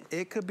SUV.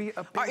 It could be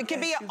a big Or it could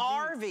SUV. be an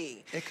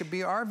RV. It could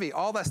be an RV,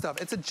 all that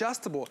stuff. It's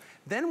adjustable.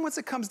 Then once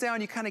it comes down,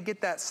 you kind of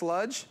get that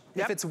sludge.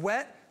 Yep. If it's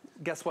wet,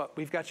 guess what?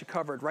 We've got you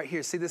covered right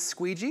here. See this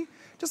squeegee?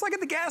 Just like at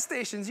the gas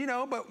stations, you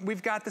know, but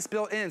we've got this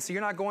built in. So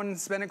you're not going and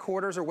spending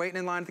quarters or waiting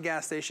in line at the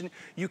gas station.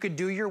 You could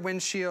do your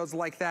windshields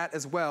like that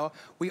as well.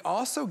 We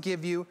also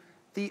give you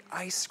the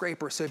ice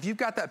scraper. So if you've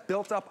got that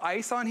built up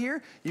ice on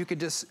here, you could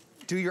just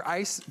do your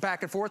ice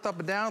back and forth, up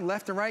and down,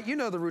 left and right. You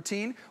know the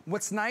routine.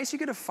 What's nice, you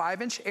get a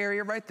 5-inch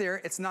area right there.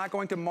 It's not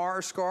going to mar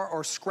or scar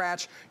or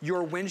scratch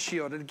your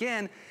windshield. And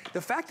again,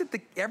 the fact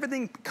that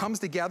everything comes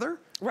together,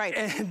 right,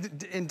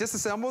 and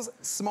disassembles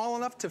small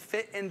enough to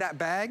fit in that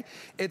bag,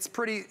 it's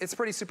pretty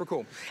super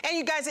cool. And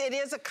you guys, it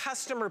is a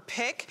customer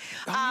pick.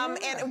 And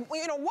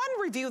you know, one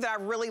review that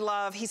I really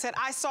love, he said,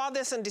 I saw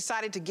this and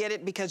decided to get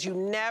it because you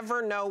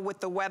never know with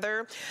the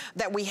weather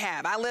that we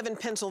have. I live in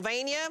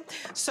Pennsylvania,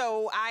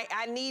 so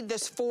I need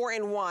this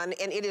 4-in-1,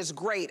 and it is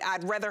great.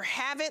 I'd rather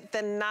have it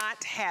than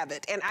not have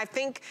it. And I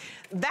think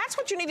that's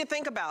what you need to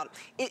think about.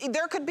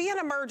 There could be an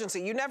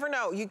emergency. You never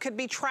know. You could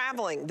be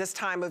traveling this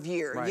time of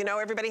year. Right. You know,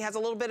 everybody has a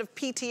little bit of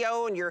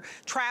PTO and you're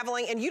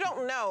traveling and you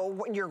don't know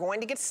when you're going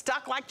to get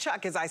stuck like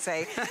Chuck, as I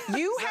say.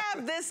 You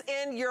have this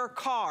in your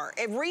car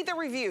and read the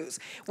reviews.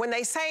 When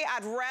they say,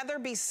 I'd rather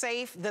be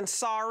safe than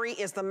sorry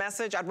is the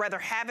message. I'd rather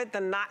have it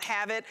than not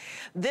have it.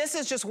 This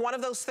is just one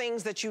of those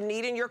things that you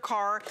need in your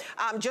car.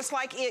 Just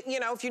like, you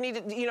know, if you need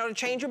to, to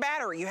change your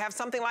battery, you have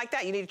something like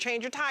that. You need to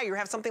change your tire, you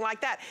have something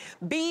like that.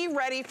 Be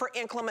ready for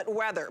inclement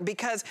weather,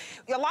 because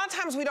a lot of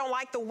times we don't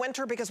like the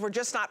winter because we're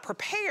just not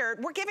prepared.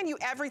 We're giving you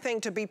everything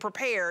to be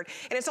prepared,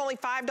 and it's only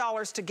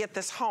 $5 to get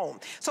this home.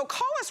 So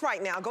call us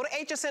right now. Go to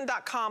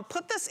hsn.com,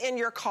 put this in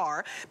your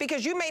car,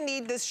 because you may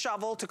need this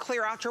shovel to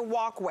clear out your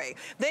walkway.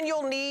 Then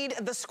you'll need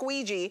the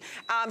squeegee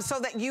so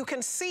that you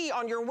can see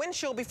on your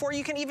windshield before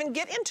you can even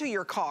get into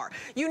your car.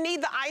 You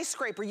need the ice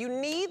scraper. You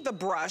need the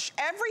brush.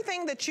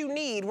 Everything that you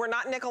need. We're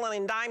not nickel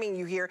and diming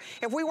you here.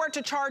 If we were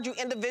to charge you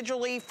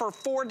individually for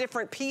 4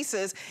 different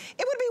pieces,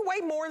 it would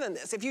be way more than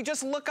this. If you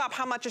just look up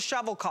how much a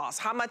shovel costs,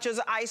 how much is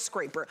an ice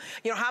scraper,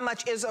 how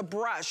much is a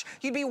brush,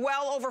 you'd be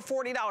well over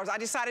 $40. I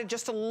decided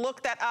just to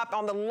look that up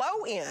on the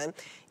low end.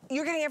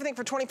 You're getting everything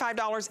for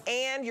 $25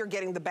 and you're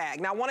getting the bag.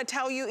 Now I want to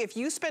tell you, if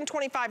you spend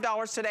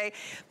 $25 today,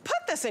 put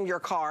this in your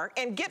car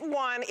and get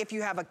one. If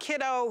you have a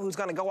kiddo who's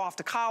going to go off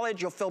to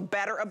college, you'll feel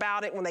better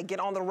about it when they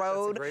get on the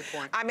road. That's a great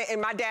point. I mean, and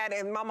my dad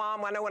and my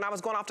mom, I know when I was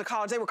going off to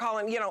college, they were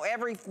calling, where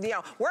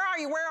are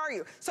you, where are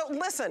you? So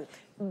listen,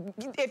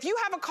 if you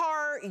have a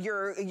car,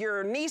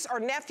 your niece or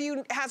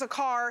nephew has a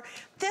car,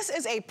 this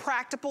is a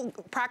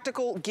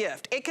practical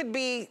gift. It could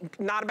be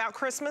not about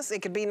Christmas.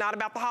 It could be not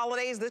about the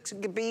holidays. This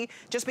could be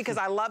just because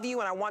I love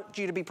you and I want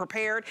you to be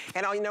prepared,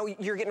 and I know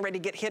you're getting ready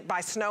to get hit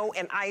by snow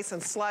and ice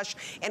and slush,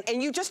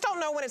 and you just don't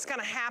know when it's going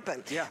to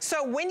happen. Yeah.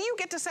 So when you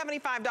get to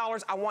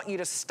 $75, I want you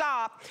to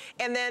stop,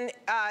 and then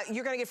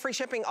you're going to get free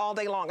shipping all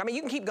day long. I mean,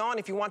 you can keep going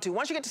if you want to.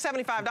 Once you get to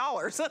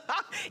 $75,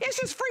 it's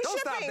just free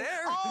shipping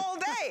all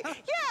day. Yeah,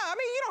 I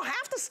mean, you don't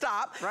have to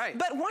stop. Right.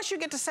 But once you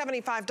get to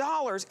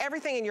 $75,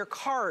 everything in your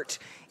cart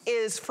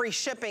is free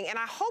shipping, and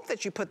I hope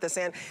that you put this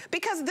in,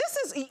 because this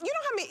is, you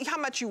know how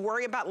much you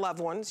worry about loved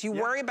ones, you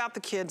worry about the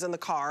kids in the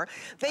car,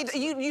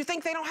 you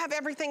think they don't have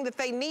everything that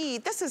they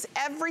need. This is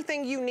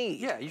everything you need.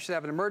 Yeah, you should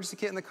have an emergency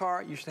kit in the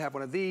car, you should have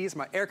one of these,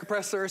 my air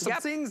compressor, some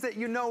things that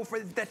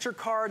that your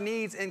car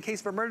needs in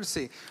case of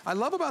emergency. I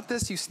love about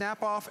this, you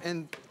snap off,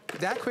 and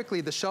that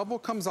quickly the shovel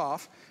comes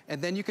off, and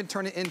then you can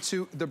turn it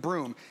into the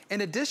broom.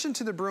 In addition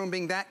to the broom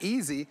being that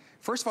easy,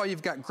 first of all,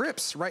 you've got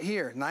grips right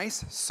here.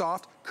 Nice,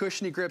 soft,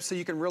 cushiony grips, so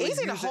you can really use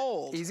it.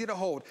 Easy to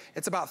hold.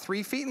 It's about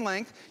 3 feet in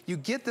length. You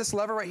get this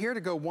lever right here to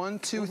go 1,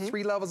 2,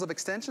 3 levels of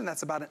extension.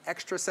 That's about an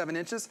extra 7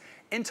 inches.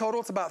 In total,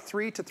 it's about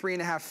 3 to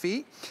 3.5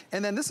 feet.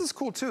 And then this is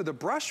cool too. The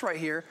brush right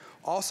here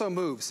also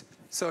moves.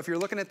 So if you're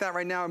looking at that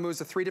right now, it moves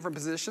to 3 different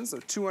positions, so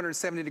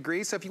 270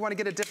 degrees. So if you want to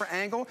get a different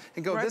angle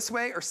and go this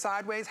way or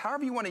sideways,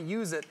 however you want to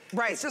use it,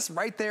 it's just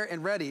right there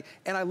and ready.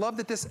 And I love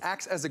that this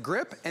acts as a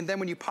grip, and then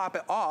when you pop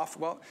it off,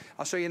 well,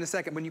 I'll show you in a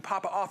second, when you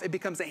pop it off, it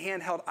becomes a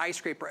handheld ice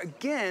scraper.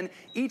 Again,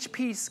 each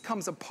piece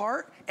comes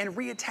apart and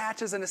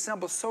reattaches and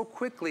assembles so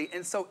quickly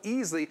and so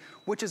easily,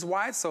 which is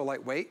why it's so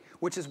lightweight,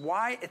 which is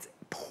why it's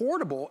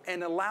portable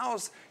and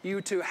allows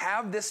you to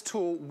have this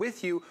tool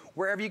with you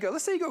wherever you go.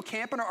 Let's say you go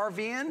camping or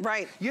RVing.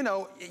 Right.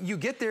 You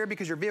get there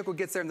because your vehicle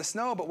gets there in the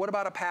snow, but what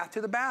about a path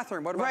to the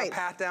bathroom? What about a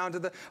path down to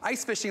the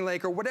ice fishing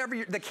lake or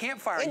whatever, the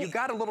campfire? You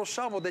got a little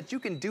shovel that you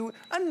can do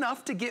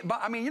enough to get by.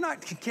 I mean,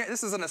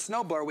 this isn't a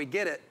snowblower, we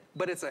get it.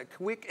 But it's a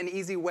quick and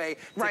easy way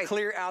to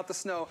clear out the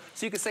snow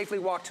so you can safely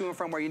walk to and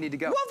from where you need to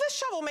go. Well, this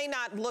shovel may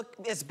not look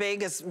as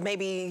big as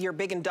maybe your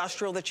big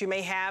industrial that you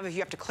may have if you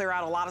have to clear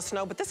out a lot of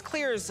snow, but this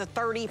clears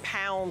 30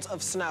 pounds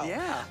of snow.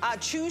 Yeah.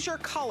 Choose your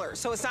color.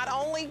 So it's not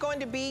only going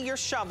to be your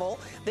shovel,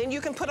 then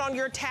you can put on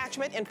your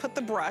attachment and put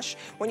the brush.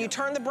 When you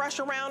turn the brush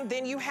around,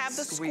 then you have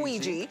the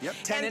squeegee. Yep,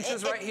 10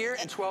 inches right here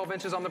and 12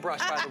 inches on the brush,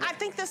 by the way. I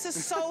think this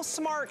is so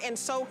smart and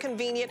so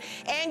convenient,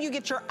 and you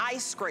get your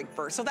ice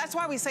scraper. So that's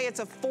why we say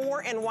it's a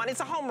 4-in-1. It's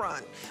a home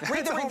run.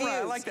 Read the reviews.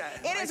 I like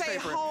that. It is a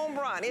home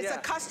run. It's a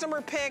customer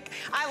pick.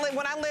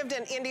 When I lived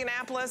in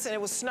Indianapolis and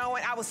it was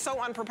snowing, I was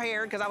so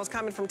unprepared because I was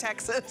coming from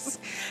Texas.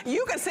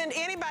 You can send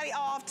anybody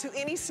off to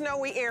any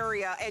snowy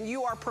area and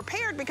you are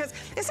prepared, because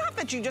it's not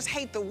that you just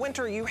hate the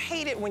winter, you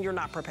hate it when you're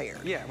not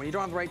prepared. Yeah, when you don't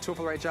have the right tool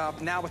for the right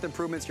job, now with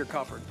improvements, you're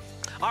covered.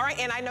 All right,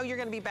 and I know you're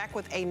gonna be back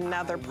with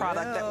another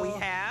product that we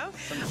have.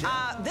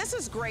 This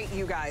is great,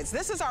 you guys.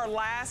 This is our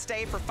last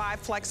day for 5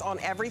 Flex on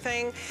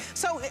everything.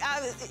 So,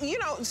 you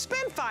know,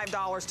 spend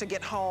 $5 to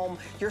get home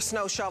your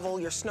snow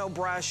shovel, your snow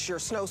brush, your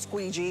snow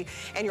squeegee,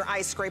 and your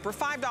ice scraper.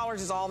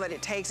 $5 is all that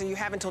it takes, and you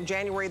have until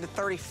January the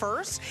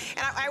 31st.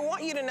 And I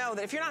want you to know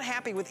that if you're not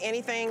happy with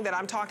anything that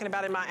I'm talking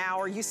about in my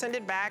hour, you send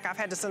it back. I've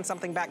had to send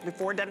something back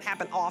before. It doesn't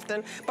happen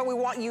often, but we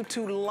want you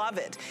to love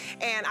it.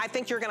 And I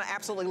think you're gonna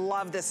absolutely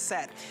love this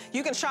set.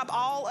 You can shop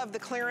all of the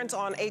clearance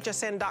on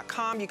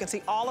hsn.com. You can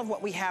see all of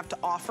what we have to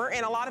offer.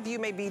 And a lot of you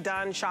may be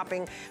done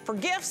shopping for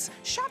gifts.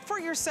 Shop for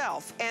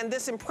yourself. And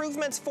this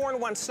Improvements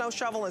 4-in-1 snow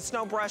shovel and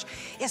snow brush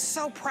is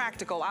so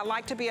practical. I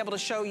like to be able to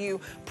show you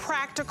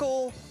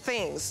practical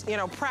things, you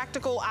know,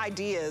 practical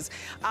ideas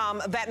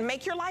that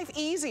make your life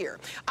easier.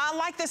 I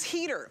like this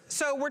heater.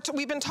 So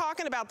we've been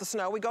talking about the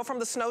snow. We go from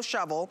the snow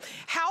shovel.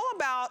 How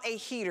about a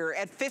heater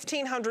at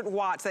 1,500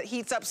 watts that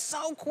heats up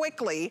so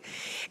quickly,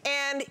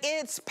 and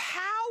it's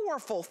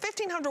powerful.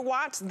 1,500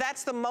 watts,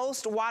 that's the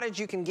most wattage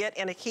you can get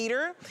in a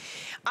heater.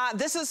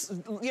 This is,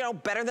 you know,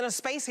 better than a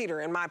space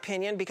heater in my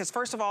opinion, because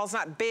first of all, it's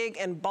not big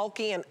and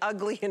bulky and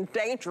ugly and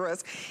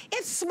dangerous.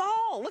 It's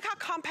small. Look how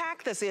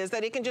compact this is,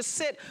 that it can just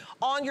sit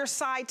on your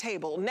side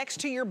table, next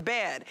to your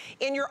bed,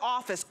 in your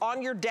office,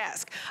 on your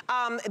desk.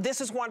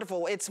 This is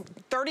wonderful. It's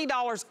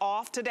 $30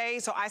 off today,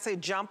 so I say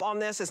jump on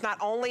this. It's not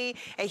only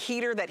a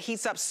heater that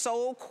heats up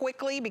so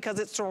quickly because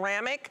it's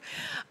ceramic,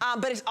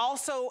 but it's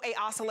also a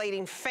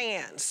oscillating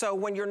fan. So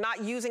when you're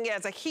not using it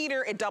as a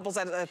heater, it doubles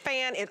as a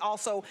fan. It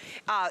also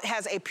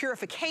has a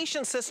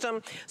purification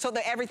system so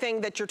that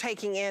everything that you're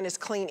taking in is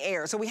clean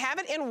air. So we have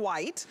it in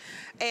white,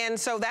 and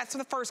so that's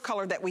the first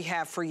color that we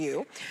have for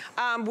you.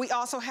 We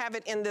also have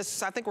it in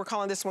this, I think we're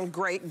calling this one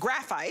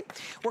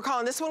graphite. We're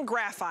calling this one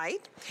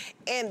graphite,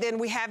 and then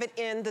we have it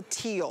in the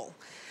teal.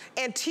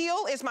 And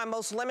teal is my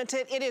most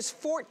limited. It is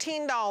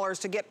 $14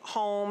 to get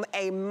home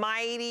a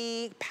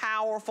mighty,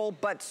 powerful,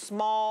 but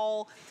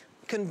small,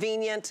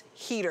 convenient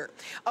heater.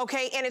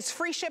 Okay, and it's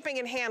free shipping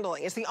and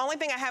handling. It's the only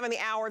thing I have in the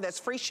hour that's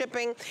free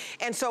shipping.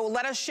 And so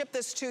let us ship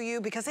this to you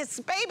because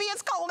baby,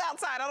 it's cold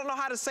outside. I don't know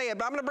how to say it,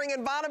 but I'm gonna bring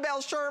in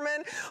Vonabelle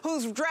Sherman,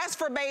 who's dressed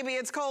for baby,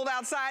 it's cold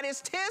outside.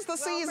 Tis the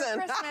season.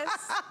 For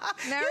Christmas.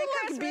 Merry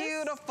Christmas. Christmas.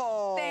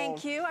 Beautiful.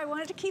 Thank you. I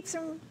wanted to keep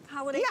some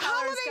holiday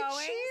colors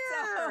going.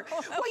 Cheer.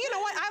 So. Well, you know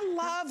what? I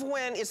love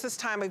when it's this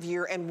time of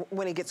year and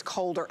when it gets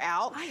colder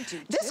out. I do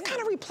This too.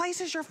 kind of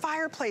replaces your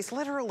fireplace,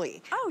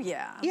 literally. Oh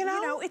yeah. You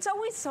know, it's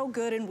always so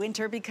good in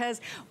winter because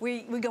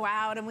we go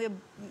out and we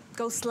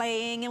go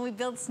sleighing and we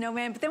build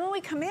snowmen, but then when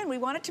we come in, we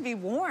want it to be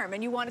warm,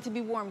 and you want it to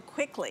be warm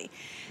quickly.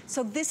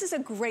 So this is a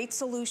great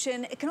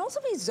solution. It can also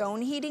be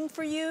zone heating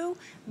for you.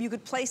 You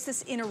could place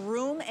this in a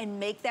room and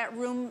make that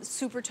room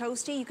super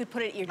toasty. You could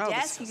put it at your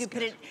desk. You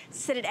could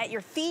sit it at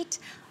your feet.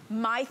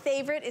 My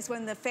favorite is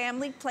when the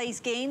family plays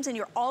games and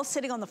you're all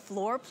sitting on the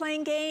floor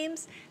playing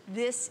games.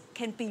 This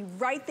can be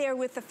right there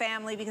with the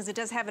family because it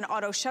does have an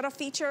auto shut-off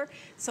feature,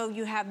 so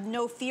you have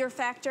no fear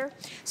factor.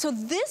 So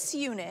this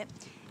unit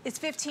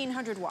is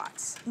 1,500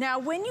 watts. Now,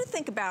 when you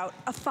think about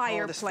a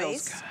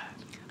fireplace,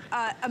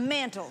 a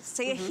mantle,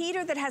 say a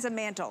heater that has a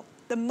mantle,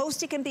 the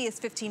most it can be is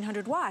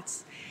 1,500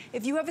 watts.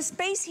 If you have a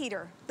space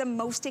heater, the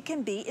most it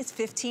can be is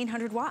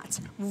 1,500 watts.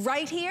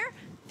 Right here,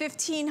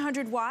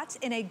 1,500 watts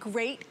in a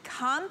great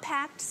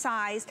compact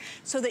size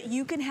so that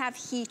you can have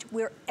heat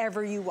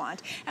wherever you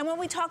want. And when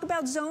we talk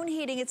about zone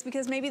heating, it's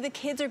because maybe the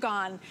kids are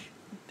gone.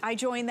 I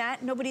join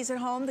that. Nobody's at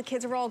home. The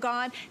kids are all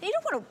gone. And you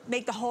don't want to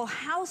make the whole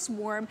house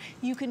warm.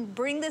 You can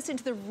bring this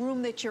into the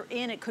room that you're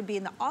in. It could be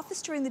in the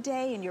office during the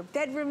day, in your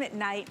bedroom at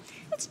night.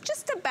 It's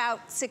just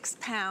about 6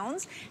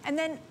 pounds. And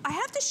then I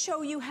have to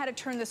show you how to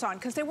turn this on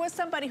because there was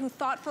somebody who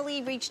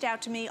thoughtfully reached out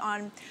to me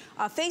on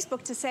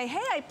Facebook to say,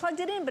 hey, I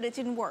plugged it in, but it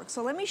didn't work.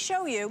 So let me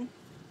show you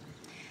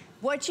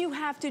what you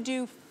have to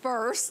do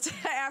first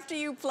after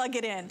you plug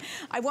it in.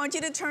 I want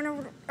you to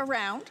turn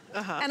around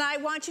and I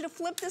want you to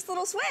flip this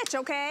little switch,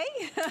 okay?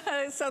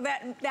 So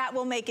that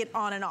will make it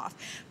on and off.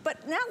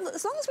 But now,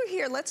 as long as we're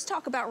here, let's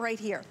talk about right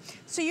here.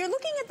 So you're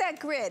looking at that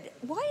grid.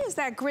 Why is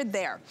that grid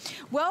there?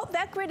 Well,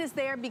 that grid is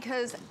there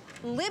because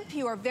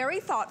LibPure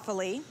very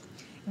thoughtfully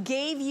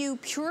gave you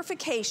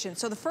purification.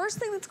 So the first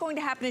thing that's going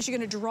to happen is you're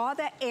going to draw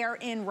that air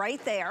in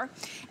right there,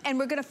 and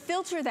we're going to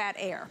filter that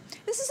air.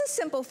 This is a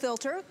simple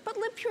filter, but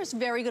LibPure is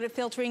very good at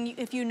filtering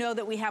if you know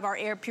that we have our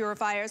air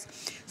purifiers.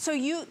 So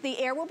the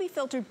air will be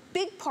filtered,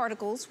 big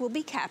particles will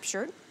be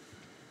captured,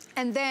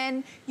 and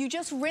then you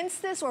just rinse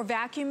this or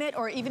vacuum it,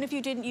 or even if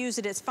you didn't use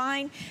it, it's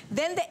fine.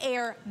 Then the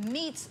air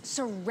meets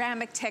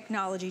ceramic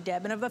technology,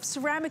 Deb, and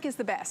ceramic is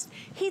the best.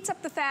 Heats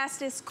up the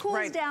fastest,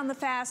 cools down the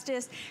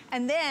fastest,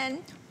 and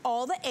then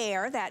all the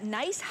air, that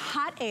nice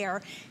hot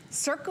air,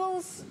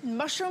 circles,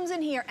 mushrooms in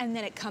here, and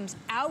then it comes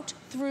out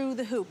through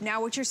the hoop.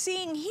 Now what you're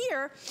seeing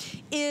here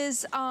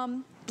is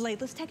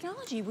bladeless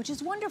technology, which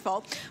is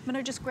wonderful. I'm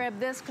gonna just grab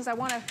this because I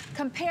wanna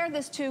compare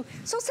this to,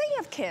 so say you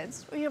have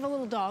kids, or you have a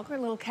little dog or a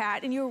little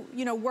cat, and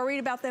you're worried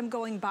about them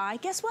going by.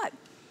 Guess what?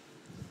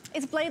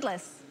 It's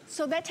bladeless.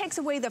 So that takes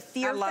away the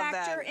fear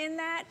factor in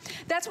that.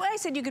 That's why I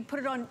said you could put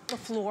it on the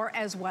floor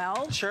as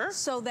well. Sure.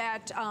 So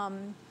that,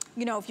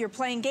 you know, if you're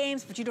playing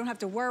games, but you don't have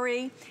to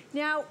worry.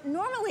 Now,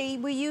 normally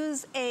we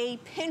use a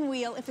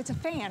pinwheel if it's a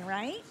fan,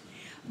 right?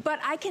 But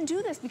I can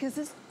do this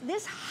because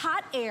this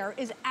hot air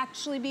is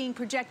actually being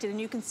projected, and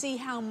you can see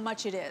how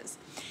much it is.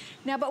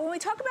 Now, but when we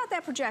talk about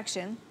that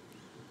projection,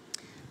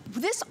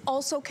 this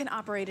also can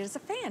operate as a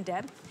fan,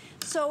 Deb.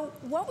 So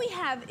what we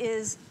have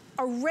is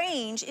a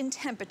range in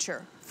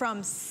temperature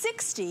from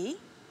 60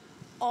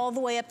 all the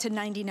way up to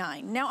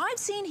 99. Now, I've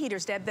seen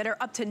heaters, Deb, that are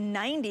up to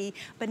 90,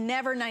 but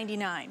never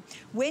 99.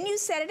 When you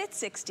set it at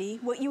 60,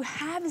 what you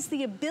have is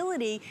the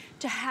ability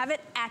to have it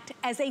act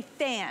as a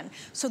fan.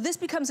 So this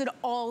becomes an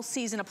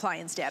all-season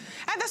appliance, Deb.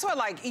 And that's what,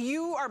 like,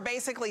 you are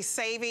basically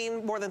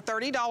saving more than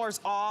 $30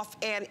 off,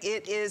 and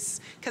it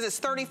is, because it's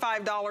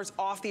 $35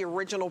 off the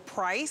original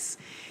price.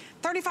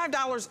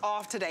 $35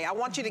 off today. I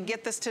want you to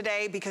get this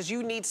today because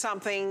you need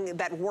something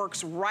that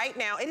works right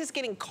now. It is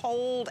getting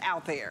cold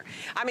out there.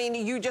 I mean,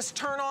 you just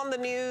turn on the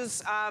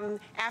news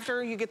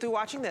after you get through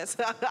watching this,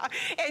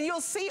 and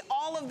you'll see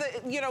all of the,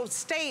 you know,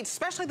 states,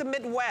 especially the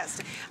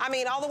Midwest. I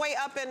mean, all the way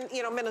up in,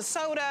 you know,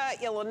 Minnesota,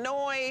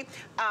 Illinois,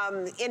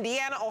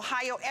 Indiana,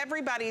 Ohio,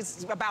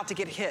 everybody's about to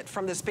get hit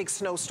from this big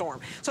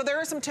snowstorm. So there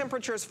are some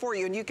temperatures for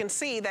you, and you can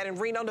see that in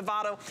Reno,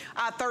 Nevada,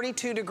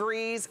 32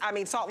 degrees. I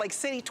mean, Salt Lake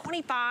City,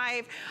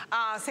 25.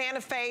 Santa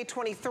Fe,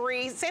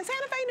 23. Santa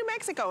Fe, New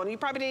Mexico, and you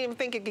probably didn't even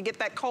think it could get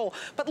that cold.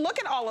 But look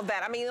at all of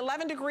that. I mean,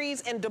 11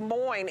 degrees in Des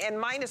Moines and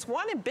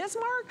 -1 in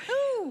Bismarck.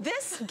 Ooh.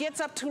 This gets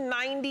up to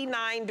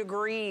 99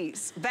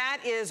 degrees.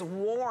 That is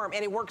warm,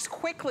 and it works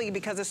quickly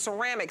because it's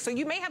ceramic. So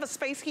you may have a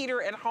space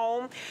heater at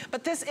home,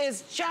 but this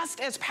is just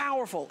as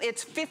powerful.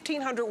 It's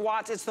 1,500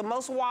 watts. It's the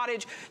most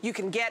wattage you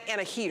can get in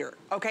a heater,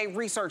 okay?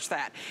 Research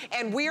that.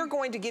 And we're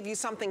going to give you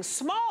something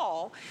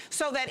small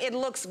so that it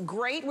looks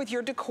great with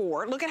your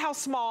decor. Look at how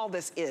small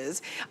this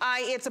is.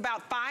 It's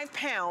about 5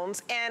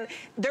 pounds, and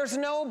there's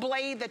no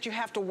blade that you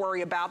have to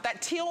worry about.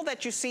 That teal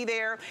that you see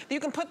there, you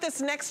can put this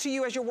next to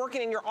you as you're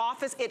working in your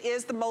office. It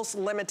is the most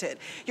limited.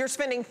 You're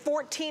spending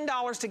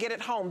 $14 to get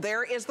it home.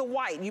 There is the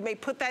white. You may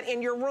put that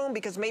in your room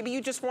because maybe you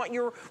just want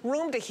your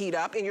room to heat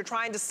up and you're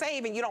trying to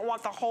save and you don't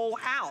want the whole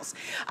house.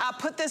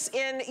 Put this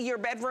in your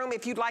bedroom.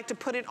 If you'd like to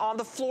put it on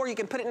the floor, you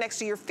can put it next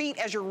to your feet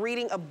as you're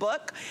reading a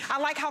book. I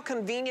like how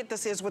convenient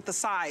this is with the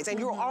size, and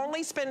you're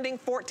only spending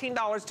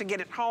 $14 to get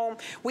it home.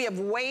 We have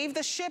waived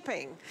the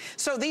shipping.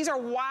 So these are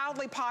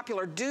wildly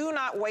popular. Do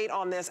not wait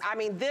on this. I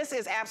mean, this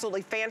is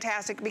absolutely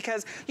fantastic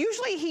because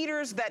usually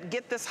heaters that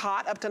get this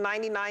hot up to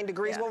 99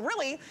 degrees, well,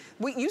 really,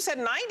 you said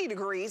 90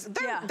 degrees.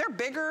 They're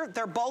bigger,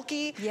 they're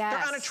bulky,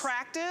 they're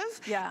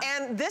unattractive,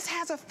 and this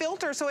has a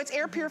filter, so it's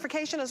air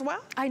purification as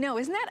well. I know,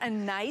 isn't that a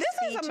nice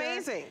feature? This is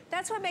amazing.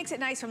 That's what makes it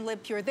nice from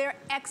Live Pure. They're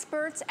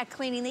experts at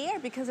cleaning the air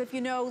because if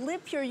you know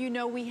Live Pure, you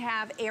know we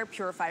have air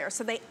purifiers.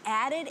 So they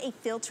added a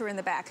filter in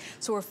the back.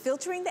 So we're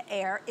filtering the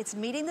air, it's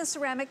meeting the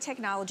ceramic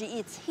technology,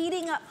 it's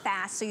heating up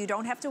fast so you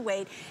don't have to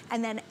wait,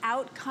 and then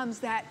out comes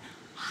that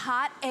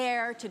hot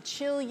air to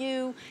chill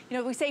you. You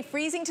know, we say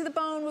freezing to the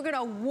bone, we're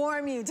gonna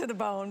warm you to the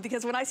bone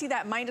because when I see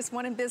that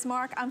 -1 in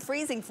Bismarck, I'm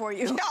freezing for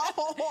you.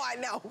 No, I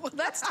know.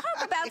 Let's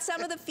talk about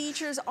some of the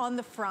features on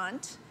the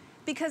front,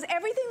 because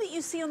everything that you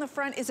see on the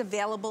front is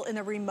available in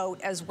the remote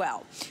as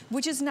well,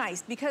 which is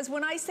nice because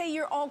when I say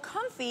you're all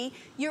comfy,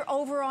 you're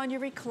over on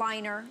your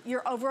recliner,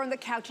 you're over on the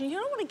couch, and you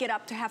don't want to get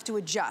up to have to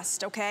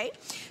adjust, okay?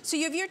 So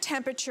you have your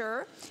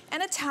temperature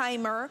and a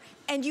timer,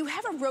 and you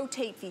have a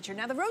rotate feature.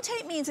 Now the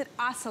rotate means it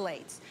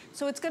oscillates.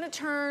 So it's gonna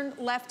turn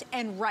left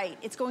and right.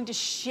 It's going to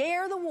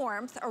share the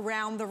warmth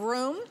around the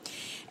room.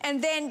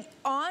 And then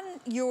on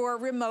your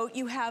remote,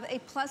 you have a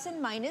plus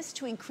and minus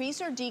to increase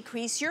or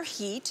decrease your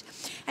heat.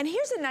 And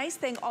here's a nice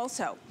thing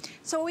also.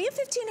 So we have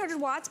 1,500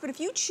 watts, but if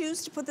you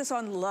choose to put this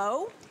on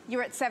low,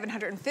 you're at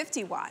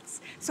 750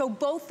 watts. So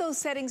both those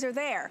settings are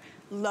there.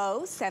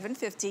 Low,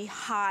 750,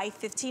 high,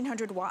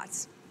 1,500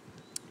 watts.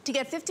 To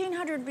get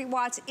 1,500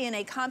 watts in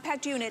a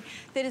compact unit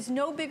that is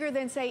no bigger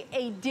than, say,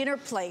 a dinner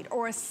plate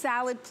or a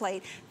salad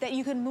plate that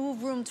you can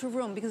move room to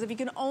room, because if you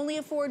can only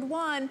afford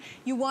one,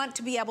 you want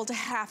to be able to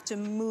have to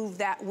move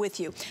that with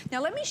you.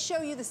 Now, let me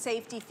show you the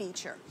safety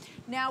feature.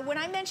 Now, when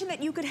I mentioned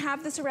that you could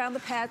have this around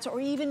the pets, or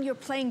even you're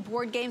playing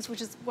board games,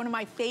 which is one of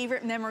my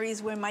favorite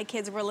memories when my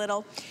kids were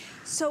little.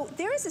 So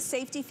there is a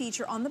safety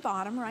feature on the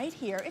bottom right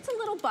here. It's a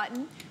little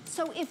button.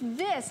 So if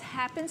this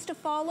happens to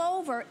fall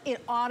over,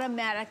 it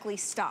automatically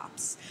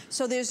stops.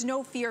 So there's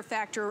no fear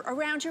factor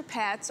around your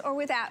pets or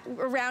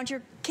around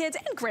your kids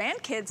and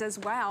grandkids as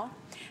well.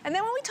 And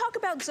then when we talk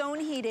about zone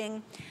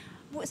heating,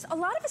 a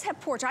lot of us have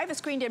porch. I have a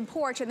screened-in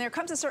porch, and there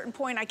comes a certain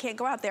point I can't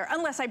go out there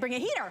unless I bring a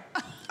heater.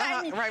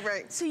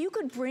 Right. So you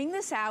could bring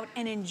this out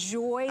and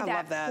enjoy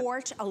that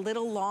porch a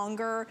little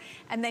longer,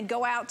 and then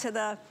go out to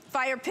the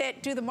fire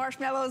pit, do the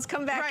marshmallows,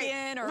 come back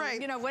in, or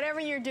you know, whatever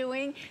you're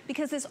doing,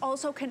 because this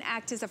also can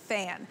act as a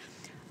fan.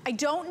 I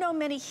don't know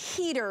many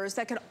heaters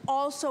that could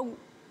also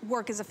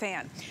work as a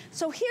fan.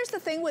 So here's the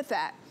thing with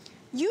that.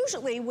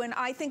 Usually when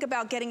I think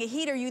about getting a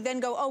heater, you then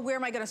go, oh, where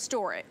am I gonna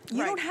store it?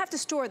 You don't have to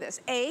store this.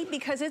 A,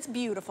 because it's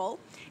beautiful,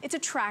 it's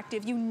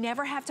attractive, you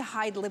never have to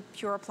hide Live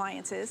Pure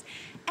appliances.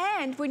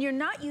 And when you're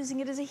not using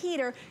it as a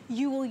heater,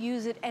 you will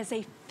use it as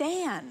a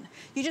fan.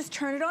 You just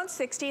turn it on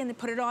 60 and then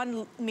put it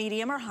on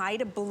medium or high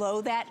to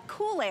blow that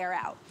cool air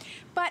out.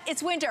 But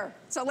it's winter,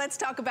 so let's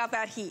talk about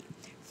that heat.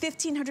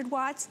 1500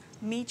 watts,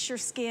 meets your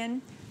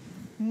skin,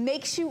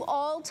 makes you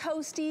all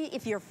toasty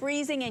if you're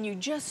freezing and you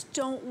just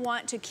don't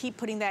want to keep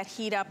putting that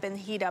heat up and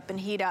heat up and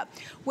heat up.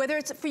 Whether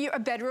it's for a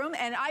bedroom,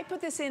 and I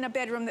put this in a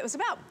bedroom that was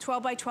about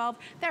 12 by 12,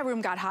 that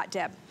room got hot,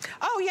 Deb.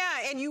 Oh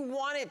yeah, and you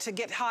want it to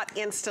get hot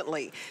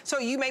instantly. So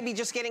you may be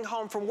just getting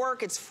home from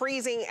work, it's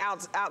freezing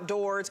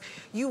outdoors,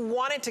 you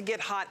want it to get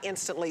hot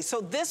instantly.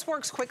 So this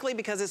works quickly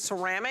because it's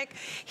ceramic,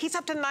 heats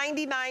up to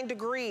 99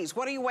 degrees.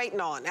 What are you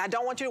waiting on? I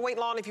don't want you to wait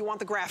long if you want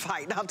the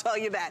graphite, I'll tell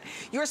you that.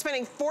 You're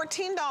spending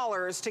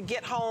 $14 to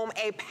get home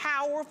a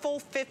powerful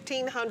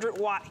 1500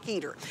 watt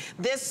heater.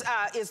 This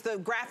is the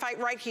graphite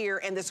right here,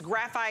 and this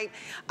graphite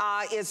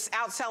is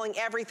outselling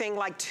everything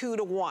like 2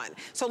 to 1.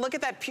 So look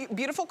at that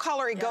beautiful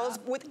color. It goes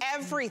with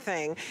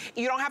everything.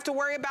 You don't have to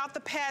worry about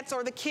the pets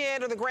or the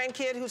kid or the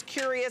grandkid who's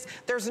curious.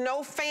 There's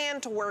no fan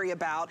to worry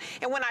about.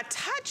 And when I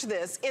touch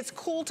this, it's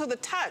cool to the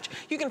touch.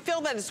 You can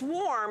feel that it's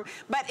warm,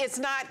 but it's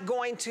not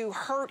going to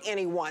hurt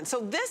anyone. So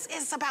this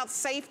is about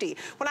safety.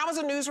 When I was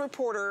a news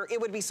reporter,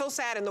 it would be so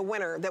sad in the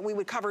winter that we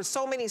would cover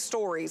so many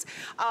stories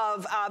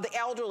of the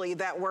elderly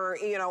that were,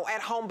 you know,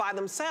 at home by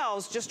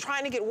themselves just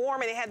trying to get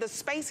warm, and they had the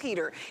space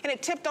heater and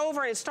it tipped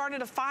over and it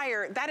started a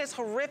fire. That is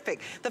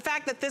horrific. The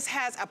fact that this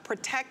has a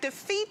protective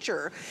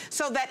feature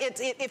so that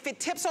if it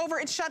tips over,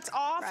 it shuts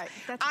off. Right.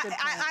 That's a good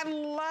point. I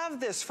love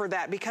this for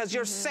that because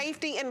your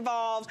safety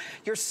involved,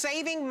 you're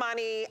saving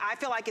money. I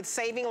feel like it's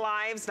saving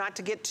lives, not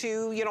to get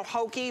too, you know,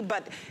 hokey,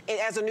 but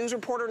as a news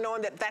reporter,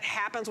 knowing that that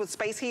happens with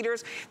space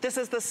heaters, this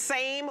is the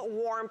same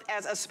warmth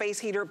as a space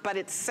heater, but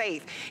it's safe.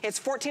 It's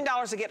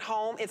 $14 to get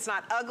home. It's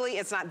not ugly.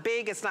 It's not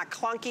big. It's not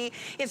clunky.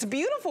 It's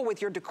beautiful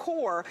with your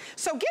decor.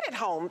 So get it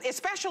home,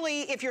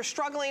 especially if you're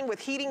struggling with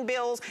heating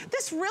bills.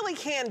 This really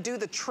can do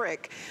the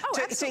trick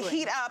to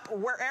heat up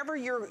wherever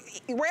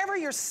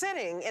you're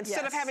sitting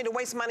instead of having to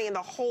waste money in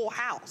the whole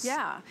house.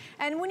 Yeah,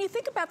 and when you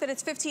think about that,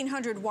 it's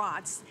 1500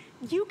 watts.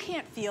 You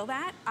can't feel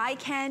that. I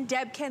can,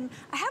 Deb can.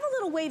 I have a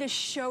little way to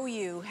show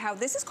you how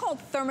this is called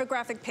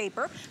thermographic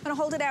paper. I'm gonna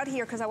hold it out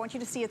here because I want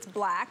you to see it's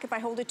black. If I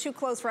hold it too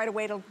close right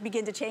away, it'll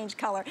begin to change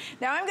color.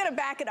 Now I'm gonna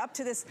back it up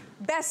to this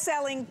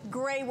best-selling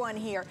gray one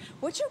here.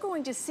 What you're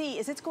going to see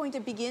is it's going to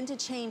begin to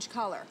change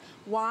color.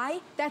 Why?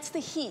 That's the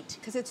heat,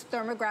 because it's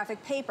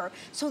thermographic paper.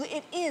 So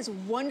it is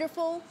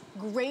wonderful,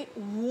 great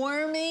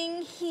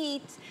warming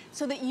heat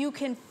so that you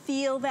can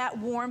feel that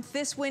warmth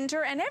this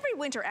winter and every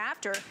winter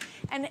after.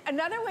 And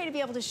another way to be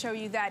able to show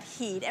you that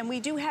heat, and we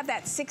do have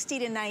that 60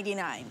 to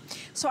 99.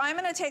 So I'm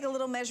gonna take a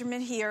little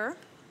measurement here,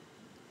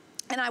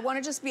 and I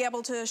wanna just be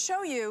able to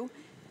show you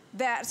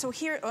that. So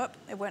here, oh,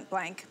 it went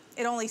blank.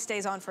 It only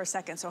stays on for a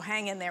second, so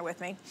hang in there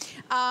with me.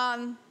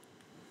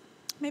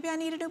 Maybe I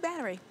need a new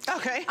battery.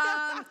 Okay.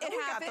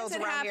 It happens.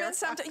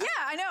 Yeah,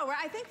 I know.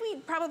 I think we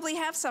probably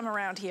have some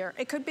around here.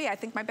 It could be. I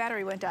think my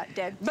battery went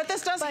dead. But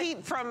this does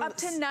heat from up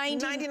to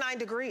 99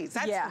 degrees.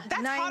 That's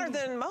hotter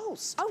than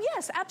most. Oh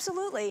yes,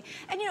 absolutely.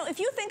 And you know, if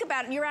you think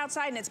about it, you're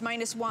outside and it's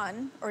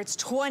 -1 or it's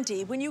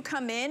 20. When you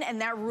come in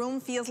and that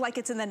room feels like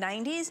it's in the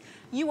 90s,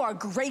 you are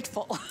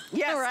grateful.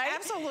 Yes, right?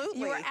 Absolutely.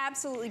 You are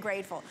absolutely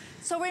grateful.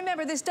 So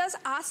remember, this does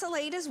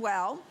oscillate as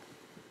well.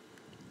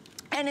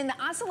 And in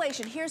the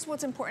oscillation, here's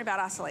what's important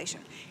about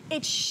oscillation.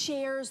 It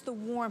shares the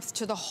warmth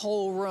to the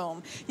whole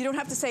room. You don't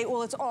have to say,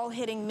 well, it's all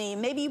hitting me.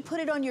 Maybe you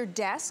put it on your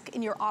desk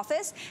in your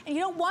office, and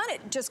you don't want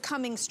it just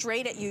coming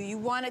straight at you. You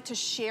want it to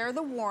share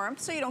the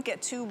warmth so you don't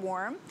get too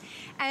warm.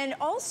 And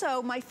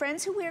also, my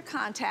friends who wear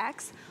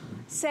contacts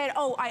said,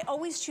 oh, I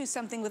always choose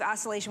something with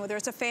oscillation, whether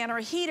it's a fan or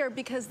a heater,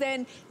 because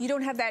then you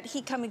don't have that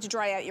heat coming to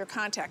dry out your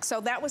contacts.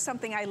 So that was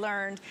something I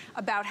learned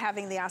about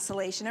having the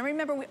oscillation. And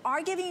remember, we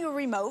are giving you a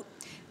remote.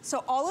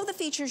 So all of the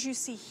features you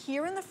see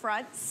here in the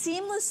front,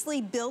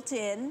 seamlessly built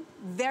in,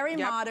 very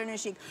modern and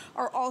chic,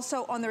 are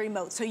also on the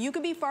remote. So you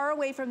could be far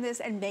away from this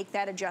and make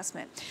that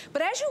adjustment.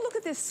 But as you look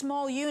at this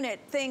small unit,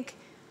 think,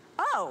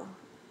 oh,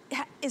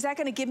 is that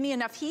gonna give me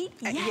enough heat?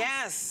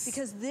 Yes.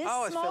 Because this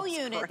small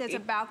unit that's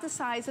about the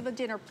size of a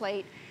dinner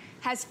plate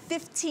has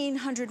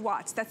 1500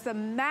 watts. That's the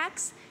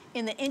max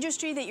in the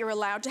industry that you're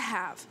allowed to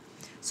have.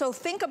 So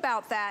think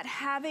about that,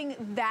 having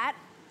that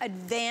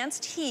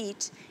advanced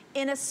heat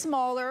in a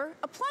smaller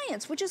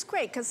appliance, which is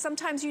great because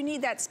sometimes you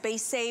need that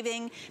space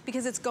saving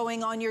because it's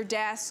going on your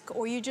desk,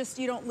 or you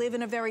don't live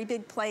in a very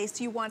big place.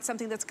 You want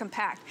something that's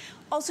compact.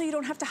 Also, you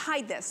don't have to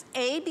hide this.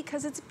 A,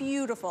 because it's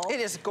beautiful. It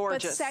is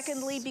gorgeous. But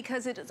secondly,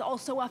 because it is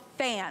also a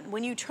fan.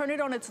 When you turn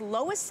it on its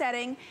lowest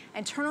setting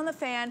and turn on the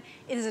fan,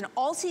 it is an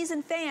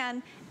all-season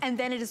fan, and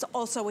then it is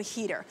also a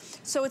heater.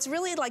 So it's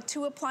really like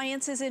 2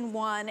 appliances in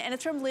one, and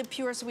it's from Live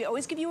Pure, so we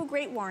always give you a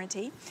great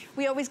warranty.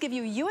 We always give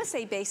you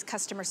USA-based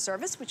customer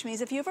service, which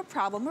means if you have a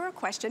problem or a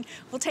question,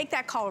 we'll take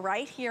that call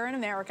right here in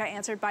America,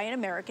 answered by an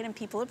American, and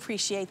people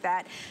appreciate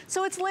that.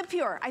 So it's Live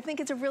Pure. I think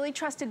it's a really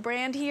trusted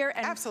brand here.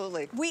 And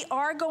absolutely. We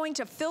are going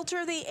to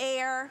filter the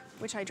air,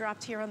 which I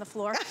dropped here on the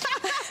floor.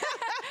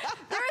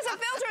 There is a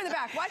filter in the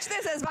back. Watch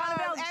this as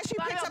Bonnabelle as she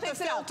picks up the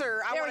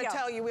filter, I want to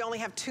tell you we only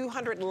have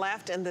 200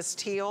 left in this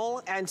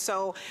teal, and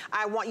so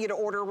I want you to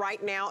order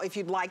right now if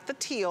you'd like the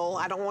teal.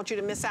 I don't want you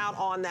to miss out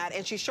on that.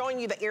 And she's showing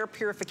you the air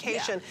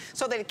purification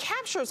so that it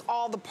captures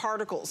all the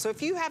particles. So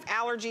if you have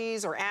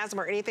allergies or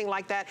asthma or anything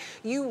like that,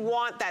 you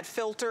want that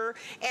filter.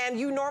 And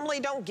you normally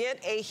don't get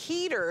a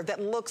heater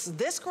that looks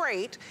this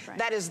great,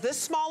 that is this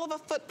small of a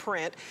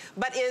footprint,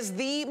 but is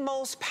the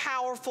most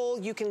powerful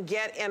you can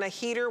get in a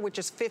heater, which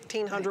is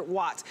 1,500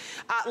 watts.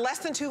 Less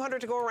than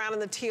 200 to go around in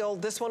the teal.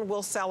 This one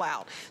will sell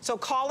out. So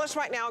call us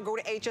right now. Go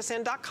to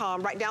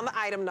hsn.com. Write down the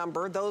item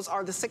number. Those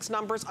are the 6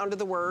 numbers under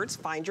the words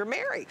Find Your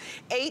Mary.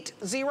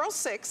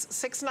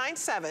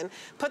 806-697.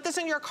 Put this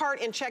in your cart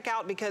and check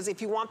out, because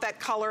if you want that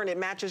color and it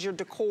matches your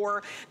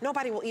decor,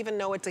 nobody will even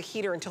know it's a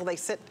heater until they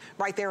sit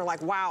right there and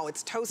like, wow,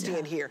 it's toasty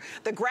in here.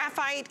 The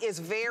graphite is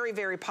very,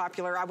 very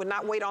popular. I would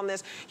not wait on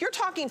this. You're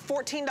talking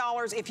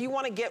 $14 if you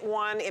want to get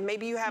one, and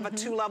maybe you have a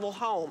 2-level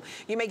home.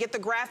 You may get the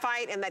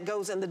graphite, and that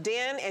goes in the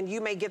den, and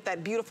you may get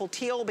that beautiful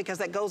teal because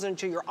that goes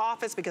into your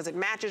office, because it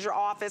matches your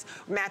office,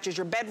 matches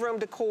your bedroom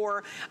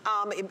decor,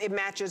 it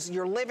matches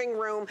your living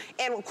room,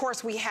 and of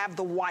course we have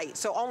the white.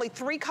 So only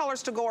 3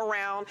 colors to go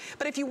around,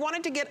 but if you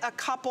wanted to get a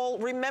couple,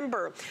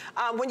 remember,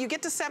 when you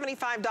get to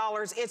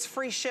 $75, it's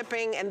free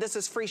shipping, and this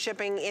is free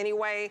shipping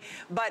anyway,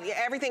 but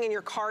everything in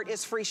your cart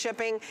is free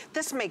shipping.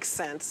 This makes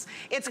sense.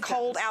 It's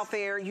cold out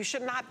there. You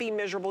should not be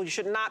miserable. You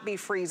should not be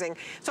freezing.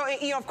 So,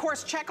 you know, of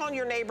course, check on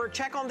your neighbor,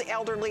 check on the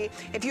elderly.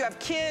 If you have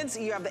kids,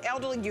 you have the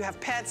elderly, you have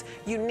pets,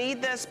 you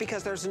need this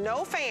because there's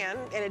no fan,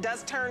 and it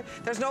does turn,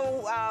 there's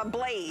no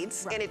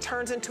blades, and it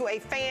turns into a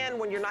fan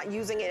when you're not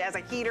using it as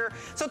a heater.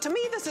 So to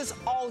me, this is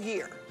all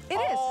year. It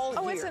is.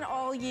 Oh, it's an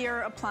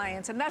all-year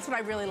appliance, and that's what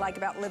I really like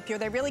about Live Pure.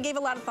 They really gave a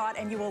lot of thought,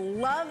 and you will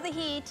love the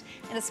heat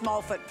in a small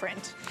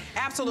footprint.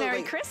 Absolutely.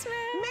 Merry Christmas.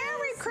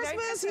 Merry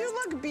Christmas. You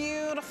look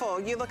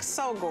beautiful. You look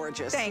so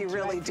gorgeous. Thank you. You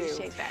really do. I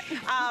appreciate that.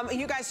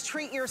 You guys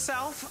treat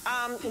yourself.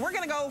 We're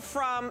going to go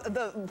from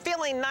the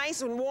feeling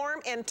nice and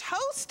warm and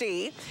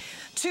toasty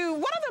to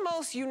one of the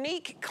most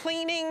unique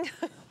cleaning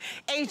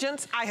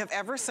agents I have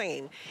ever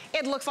seen.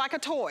 It looks like a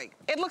toy.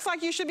 It looks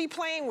like you should be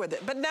playing with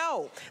it, but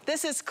no.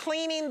 This is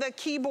cleaning the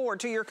keyboard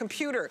to your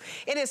computer.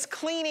 It is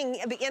cleaning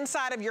the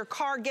inside of your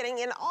car, getting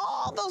in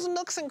all those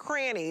nooks and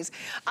crannies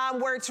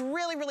where it's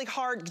really, really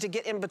hard to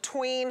get in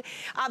between.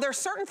 There's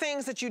certain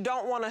things that you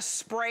don't want to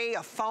spray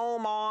a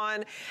foam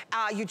on.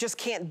 You just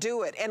can't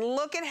do it. And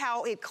look at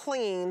how it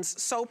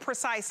cleans so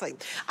precisely.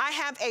 I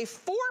have a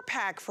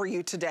 4-pack for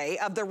you today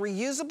of the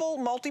reusable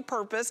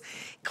multi-purpose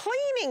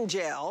cleaning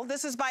gel.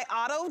 This is by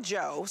Otto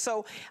Joe.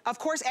 So, of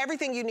course,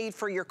 everything you need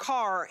for your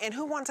car. And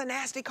who wants a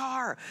nasty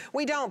car?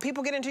 We don't.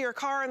 People get into your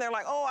car and they're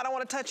like, oh, I don't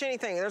want to touch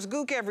anything. There's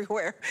gook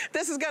everywhere.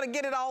 This is going to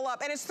get it all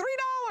up. And it's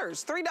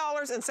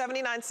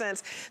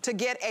 $3.79 to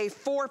get a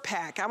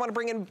 4-pack. I want to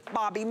bring in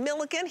Bobby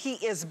Milliken. He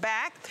is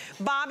back.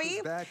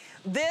 Bobby,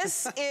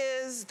 this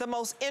is the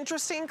most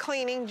interesting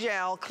cleaning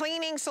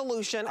cleaning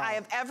solution I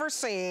have ever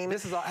seen.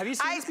 This is, have you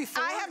seen this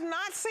before? I have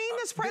not seen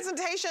this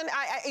presentation.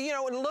 You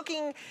know,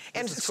 looking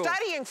and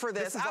studying for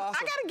this. I got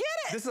to get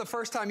it. This is the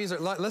first time user.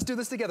 Let's do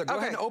this together. Go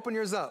ahead and open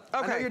yours up.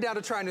 I know you're down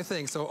to try new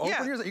things, so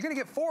open yours up. You're going to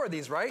get 4 of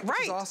these, right?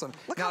 Which is awesome.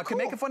 Look now, how it can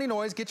make a funny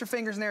noise. Get your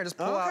fingers in there. Just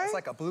pull out. It's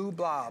like a blue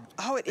blob.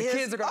 Oh, it is. The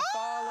kids are going to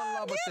fall in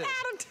love with this. Get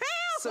out of town.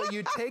 So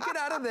you take it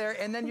out of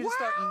there, and then you just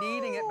start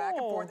kneading it back and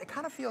forth. It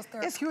kind of feels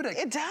therapeutic.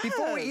 It does.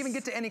 Before we even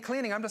get to any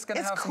cleaning, I'm just going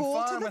to have some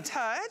fun. It's cool to the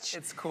touch.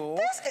 It's cool.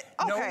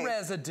 No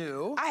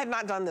residue. I had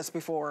not done this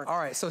before. All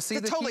right, so see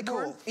the totally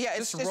keyboard? cool. Yeah,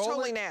 it's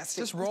totally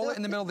nasty. Just roll it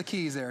in the middle of the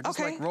keys there. Just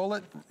like roll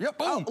it. Yep,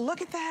 boom. Oh,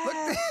 look at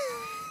that.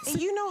 And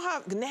you know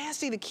how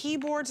nasty the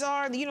keyboards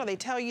are? You know, they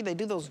tell you they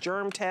do those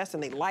germ tests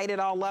and they light it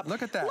all up.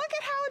 Look at that. Look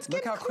at how it's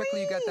getting clean. Look how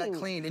quickly you got that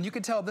clean. And you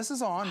can tell this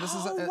is on. This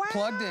is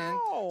plugged in.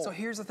 So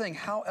here's the thing.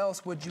 How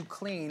else would you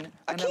clean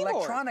an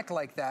electronic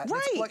like that?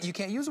 Right. You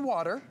can't use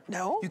water.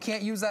 No. You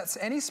can't use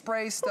any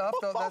spray stuff,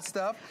 that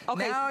stuff.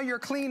 Okay. Now you're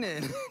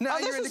cleaning. Now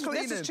you're into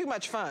cleaning. This is too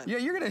much fun. Yeah,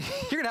 you're gonna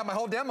have my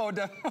whole demo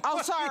done.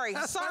 Oh, sorry. Sorry.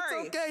 That's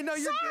okay. No,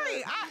 you're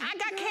good. I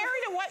got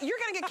carried away. you're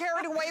gonna get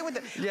carried away with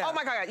it. Yeah. Oh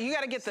my God, you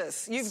gotta get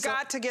this. You've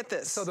got to get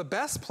this. So the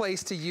best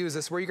place to use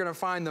this, where you're gonna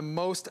find the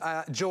most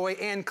joy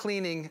and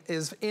cleaning,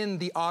 is in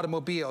the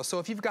automobile. So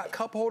if you've got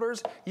cup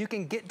holders, you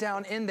can get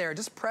down in there,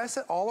 just press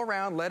it all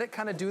around, let it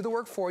kind of do the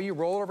work for you,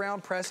 roll it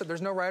around, press it,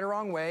 there's no right or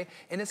wrong way,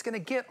 and it's gonna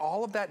get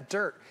all of that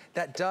dirt,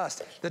 that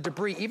dust, the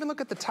debris. Even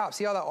look at the top,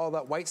 see all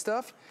that white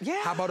stuff?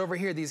 Yeah. How about over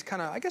here, these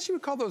kind of, I guess you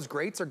would call those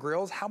grates or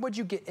grills. How would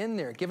you get in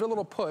there? Give it a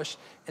little push,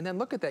 and then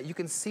look at that. You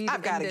can see the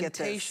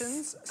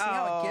indentations. See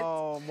how it gets?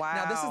 Oh, wow.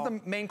 Now, this is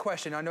the main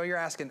question. I know you're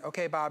asking,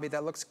 okay, Bobby,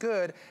 that looks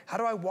good. How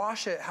do I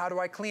wash it? How do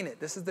I clean it?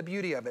 This is the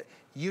beauty of it.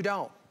 You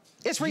don't.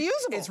 It's reusable.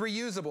 It's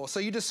reusable.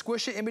 So you just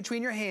squish it in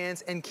between your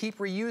hands and keep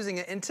reusing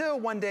it until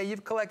one day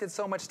you've collected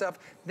so much stuff,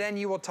 then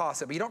you will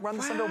toss it. But you don't run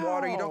this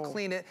underwater, you don't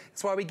clean it.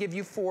 That's why we give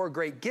you 4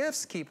 great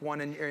gifts. Keep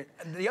one in your,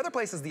 the other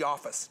place is the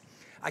office.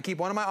 I keep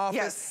one in my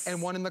office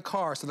and one in the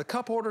car. So the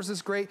cup holders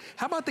is great.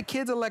 How about the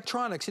kids'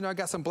 electronics? You know, I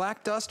got some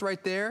black dust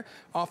right there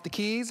off the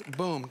keys.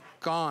 Boom,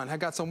 gone. I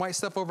got some white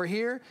stuff over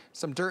here,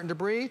 some dirt and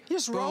debris. You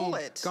just roll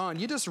it. Gone.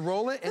 You just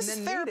roll it and this then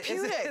is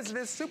therapeutic.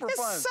 It's super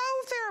fun. It's so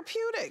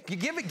therapeutic. You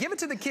give it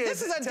to the kids.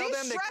 This is a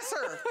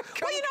de-stressor.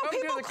 Well, you know,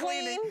 people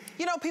clean.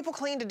 You know, people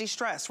clean to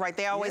de-stress, right?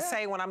 They always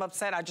say, when I'm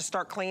upset, I just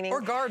start cleaning. Or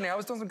gardening. I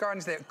was doing some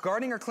gardening today.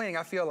 Gardening or cleaning,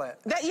 I feel that.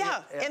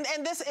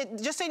 And this,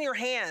 just in your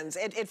hands,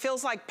 it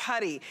feels like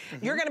putty.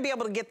 You're gonna be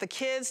able to get the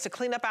kids to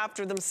clean up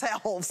after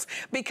themselves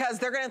because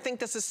they're gonna think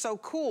this is so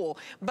cool.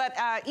 But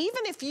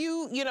even if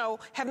you know,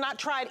 have not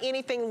tried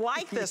anything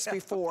like this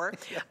before,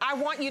 I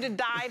want you to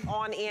dive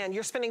on in.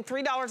 You're spending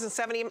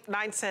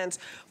 $3.79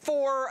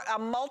 for a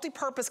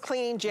multi-purpose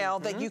cleaning gel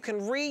that you can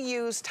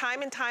reuse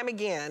time and time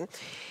again. And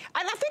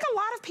I think a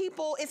lot of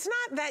people, it's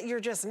not that you're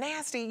just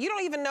nasty. You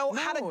don't even know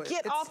how to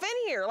get off in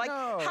here. Like,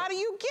 how do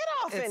you get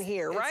off in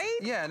here, right?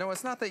 Yeah, no,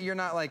 it's not that you're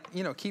not, like,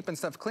 you know, keeping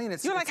stuff clean.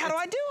 You're like, how do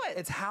I do it?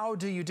 It's how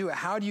do you do it?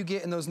 How do you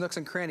get in those nooks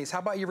and crannies? How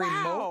about your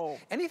remote?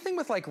 Anything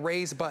with like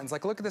raised buttons.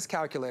 Like, look at this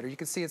calculator. You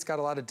can see it's got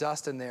a lot of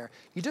dust in there.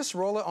 You just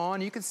roll it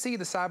on. You can see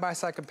the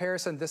side-by-side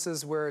comparison. This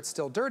is where it's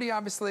still dirty,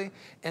 obviously,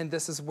 and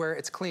this is where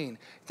it's clean.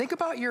 Think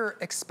about your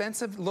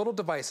expensive little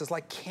devices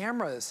like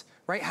cameras,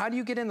 right? How do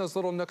you get in those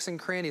little nooks and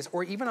crannies?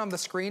 Or even on the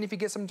screen, if you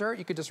get some dirt,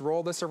 you could just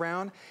roll this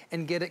around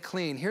and get it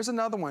clean. Here's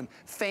another one.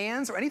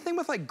 Fans or anything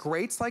with like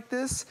grates like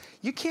this,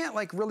 you can't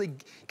like really,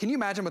 can you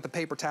imagine with a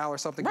paper towel or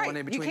something going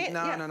in between?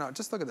 No.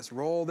 Just look at this.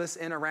 Roll this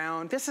in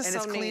around. This is and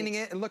it's cleaning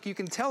it. And look, you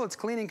can tell it's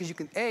cleaning because you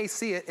can A,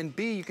 see it, and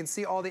B, you can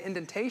see all the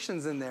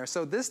indentations in there.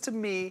 So this to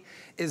me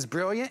is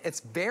brilliant. It's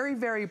very,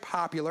 very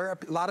popular.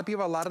 A lot of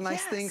people have a lot of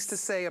nice things to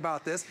say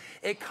about this.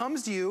 It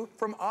comes to you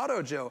from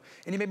Auto Joe.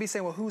 And you may be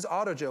saying, well, who's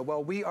Auto Joe?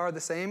 Well, we are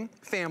the same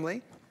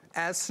family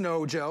as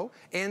Snow Joe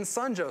and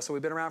Sun Joe. So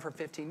we've been around for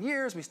 15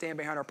 years. We stand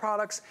behind our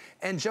products.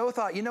 And Joe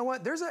thought, you know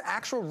what? There's an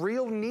actual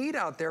real need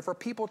out there for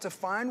people to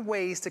find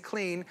ways to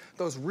clean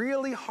those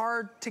really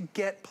hard to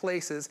get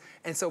places.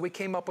 And so we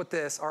came up with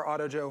this, our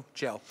Auto Joe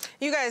gel.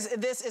 You guys,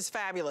 this is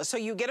fabulous. So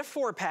you get a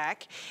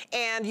 4-pack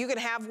and you can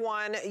have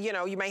one, you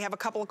know, you may have a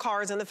couple of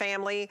cars in the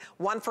family,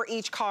 one for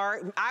each car.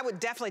 I would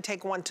definitely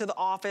take one to the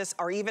office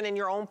or even in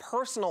your own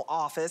personal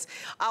office.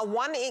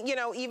 One, you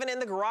know, even in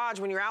the garage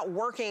when you're out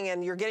working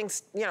and you're getting,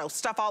 you know,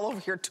 stuff all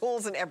over your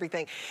tools and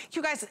everything.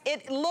 You guys,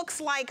 it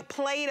looks like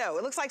Play-Doh.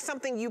 It looks like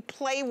something you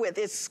play with.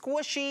 It's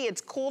squishy,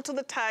 it's cool to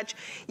the touch.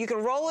 You can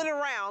roll it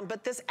around,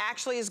 but this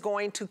actually is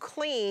going to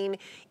clean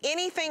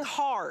anything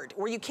hard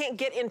where you can't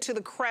get into the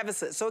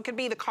crevices. So it could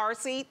be the car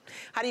seat.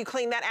 How do you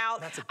clean that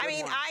out? I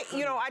mean,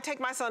 I take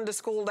my son to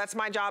school. That's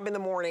my job in the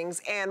mornings.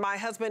 And my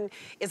husband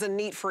is a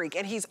neat freak.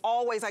 And he's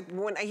always like,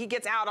 when he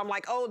gets out, I'm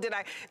like, oh, did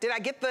I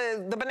get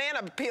the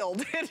banana peeled?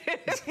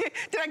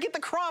 Did I get the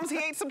crumbs? He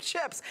ate some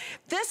chips.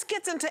 This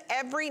gets into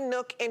every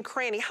nook and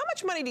cranny. How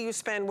much money do you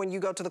spend when you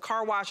go to the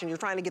car wash and you're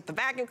trying to get the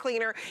vacuum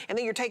cleaner and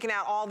then you're taking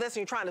out all this and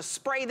you're trying to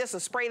spray this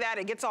and spray that,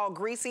 it gets all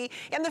greasy.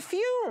 And the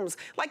fumes,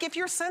 like if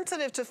you're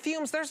sensitive to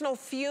fumes, there's no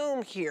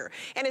fume here.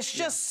 And it's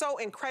just so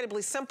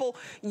incredibly simple.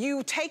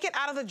 You take it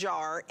out of the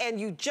jar and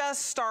you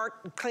just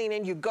start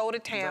cleaning, you go to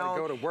town.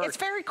 You go to work. It's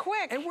very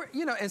quick. And we're,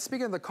 you know, and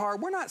speaking of the car,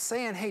 we're not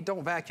saying, hey,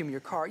 don't vacuum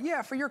your car.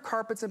 Yeah, for your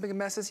carpets and big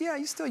messes, yeah,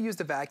 you still use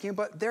the vacuum,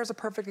 but there's a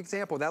perfect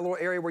example. That little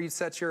area where you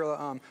set your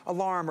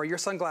alarm or your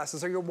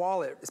sunglasses or your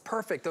wallet is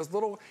perfect. Those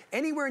little,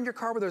 anywhere in your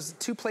car where those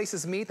two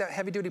places meet, that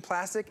heavy duty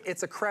plastic,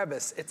 it's a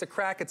crevice, it's a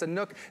crack, it's a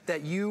nook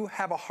that you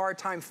have a hard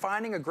time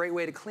finding a great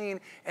way to clean,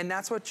 and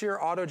that's what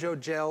your Auto Joe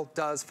gel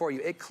does for you.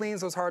 It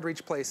cleans those hard to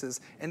reach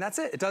places, and that's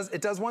it.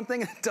 It does one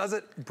thing, and it does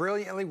it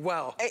brilliantly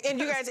well. And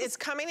you guys, it's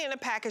coming in a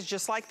package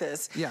just like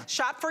this. Yeah.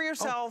 Shop for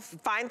yourself,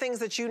 find things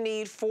that you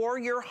need for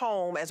your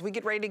home as we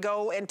get ready to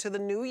go into the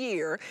new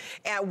year.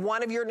 And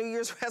one of your New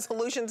Year's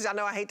resolutions, I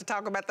know I hate to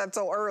talk about that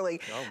so early.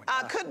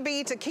 could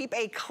be to keep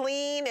a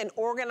clean and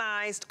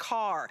organized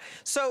car.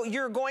 So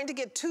you're going to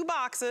get 2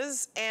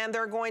 boxes, and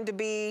they're going to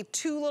be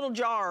 2 little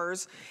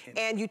jars,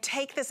 and you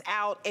take this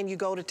out and you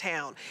go to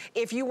town.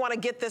 If you want to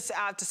get this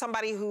out to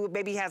somebody who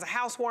maybe has a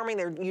housewarming,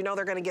 you know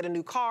they're going to get a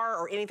new car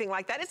or anything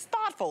like that, it's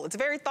thoughtful. It's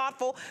very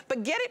thoughtful,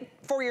 but get it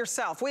for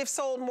yourself. We've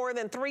sold more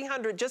than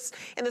 300 just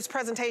in this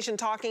presentation,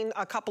 talking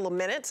a couple of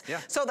minutes. Yeah.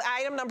 So the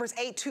item number is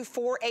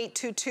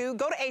 824822.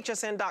 Go to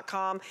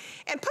hsn.com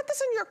and put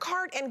this in your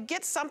cart and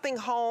get something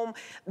home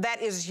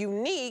that is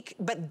unique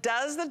but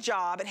does the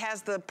job. It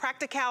has the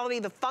practicality,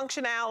 the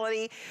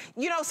functionality.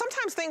 You know,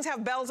 sometimes things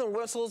have bells and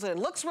whistles and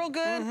it looks real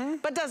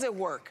good, but does it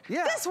work?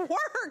 Yeah. This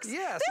works.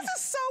 Yes. This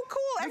is so cool.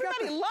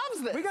 Everybody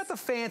loves this. We got the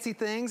fancy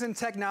things and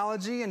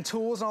technology and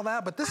tools and all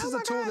that, but this is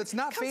a tool that's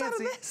not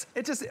fancy.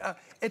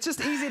 It's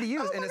just easy to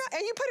use. And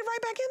you put it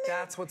right back in there.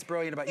 That's what's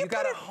brilliant about it. You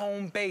got a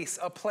home base,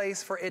 a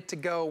place for it to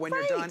go when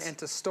you're done, and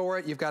to store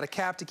it. You've got a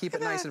cap to keep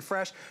it nice and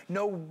fresh.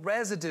 No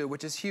residue,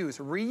 which is huge.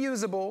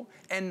 Reusable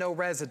and no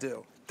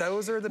residue.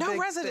 Those are the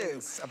big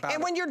things about it.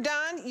 And when you're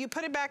done, you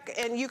put it back,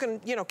 and you can,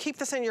 you know, keep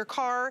this in your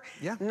car,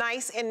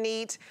 nice and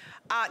neat.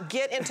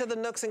 Get into the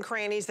nooks and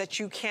crannies that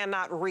you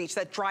cannot reach,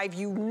 that drive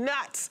you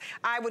nuts.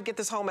 I would get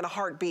this home in a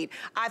heartbeat.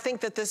 I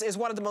think that this is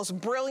one of the most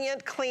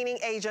brilliant cleaning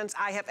agents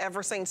I have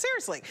ever seen.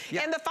 Seriously.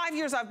 In the 5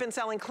 years I've been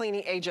selling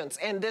cleaning agents,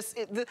 and this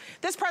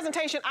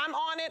presentation, I'm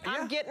on it.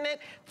 I'm getting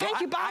it.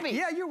 Thank you, Bobby.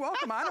 Yeah, you're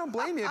welcome. I don't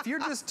blame you. If you're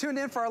just tuned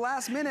in for our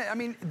last minute, I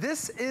mean,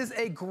 this is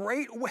a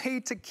great way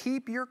to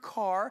keep your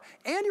car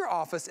and your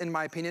office, in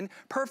my opinion,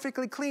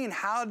 perfectly clean.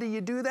 How do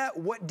you do that?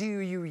 What do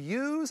you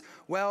use?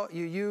 Well,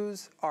 you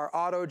use our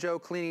Auto Joe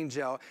cleaning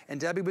gel. And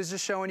Debbie was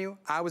just showing you,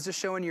 I was just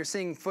showing you, you're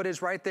seeing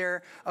footage right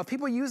there of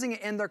people using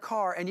it in their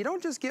car. And you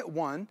don't just get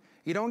 1,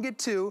 you don't get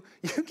 2,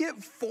 you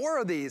get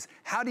 4 of these.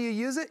 How do you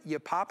use it? You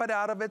pop it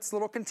out of its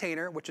little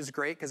container, which is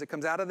great because it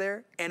comes out of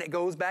there and it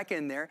goes back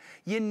in there.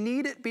 You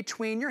knead it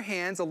between your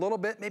hands a little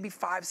bit, maybe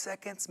 5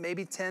 seconds,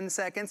 maybe 10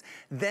 seconds.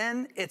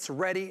 Then it's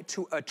ready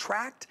to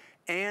attract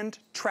and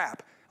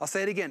trap. I'll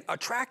say it again,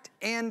 attract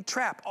and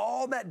trap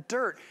all that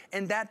dirt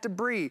and that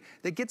debris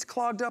that gets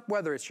clogged up,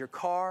 whether it's your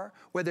car,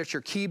 whether it's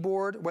your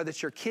keyboard, whether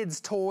it's your kids'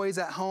 toys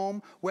at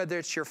home, whether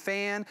it's your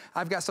fan.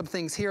 I've got some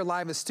things here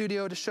live in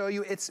studio to show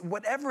you. It's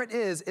whatever it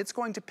is, it's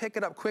going to pick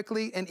it up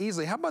quickly and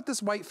easily. How about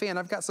this white fan?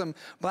 I've got some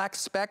black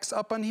specks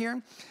up on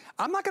here.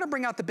 I'm not gonna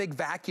bring out the big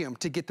vacuum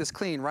to get this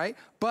clean, right?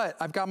 But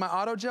I've got my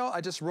Auto Gel,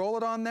 I just roll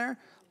it on there.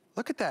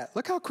 Look at that.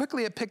 Look how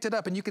quickly it picked it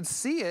up, and you can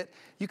see it.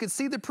 You can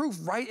see the proof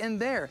right in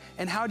there.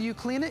 And how do you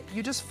clean it?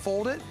 You just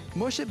fold it,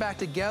 mush it back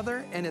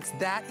together, and it's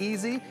that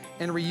easy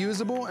and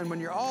reusable. And when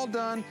you're all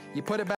done, you put it back.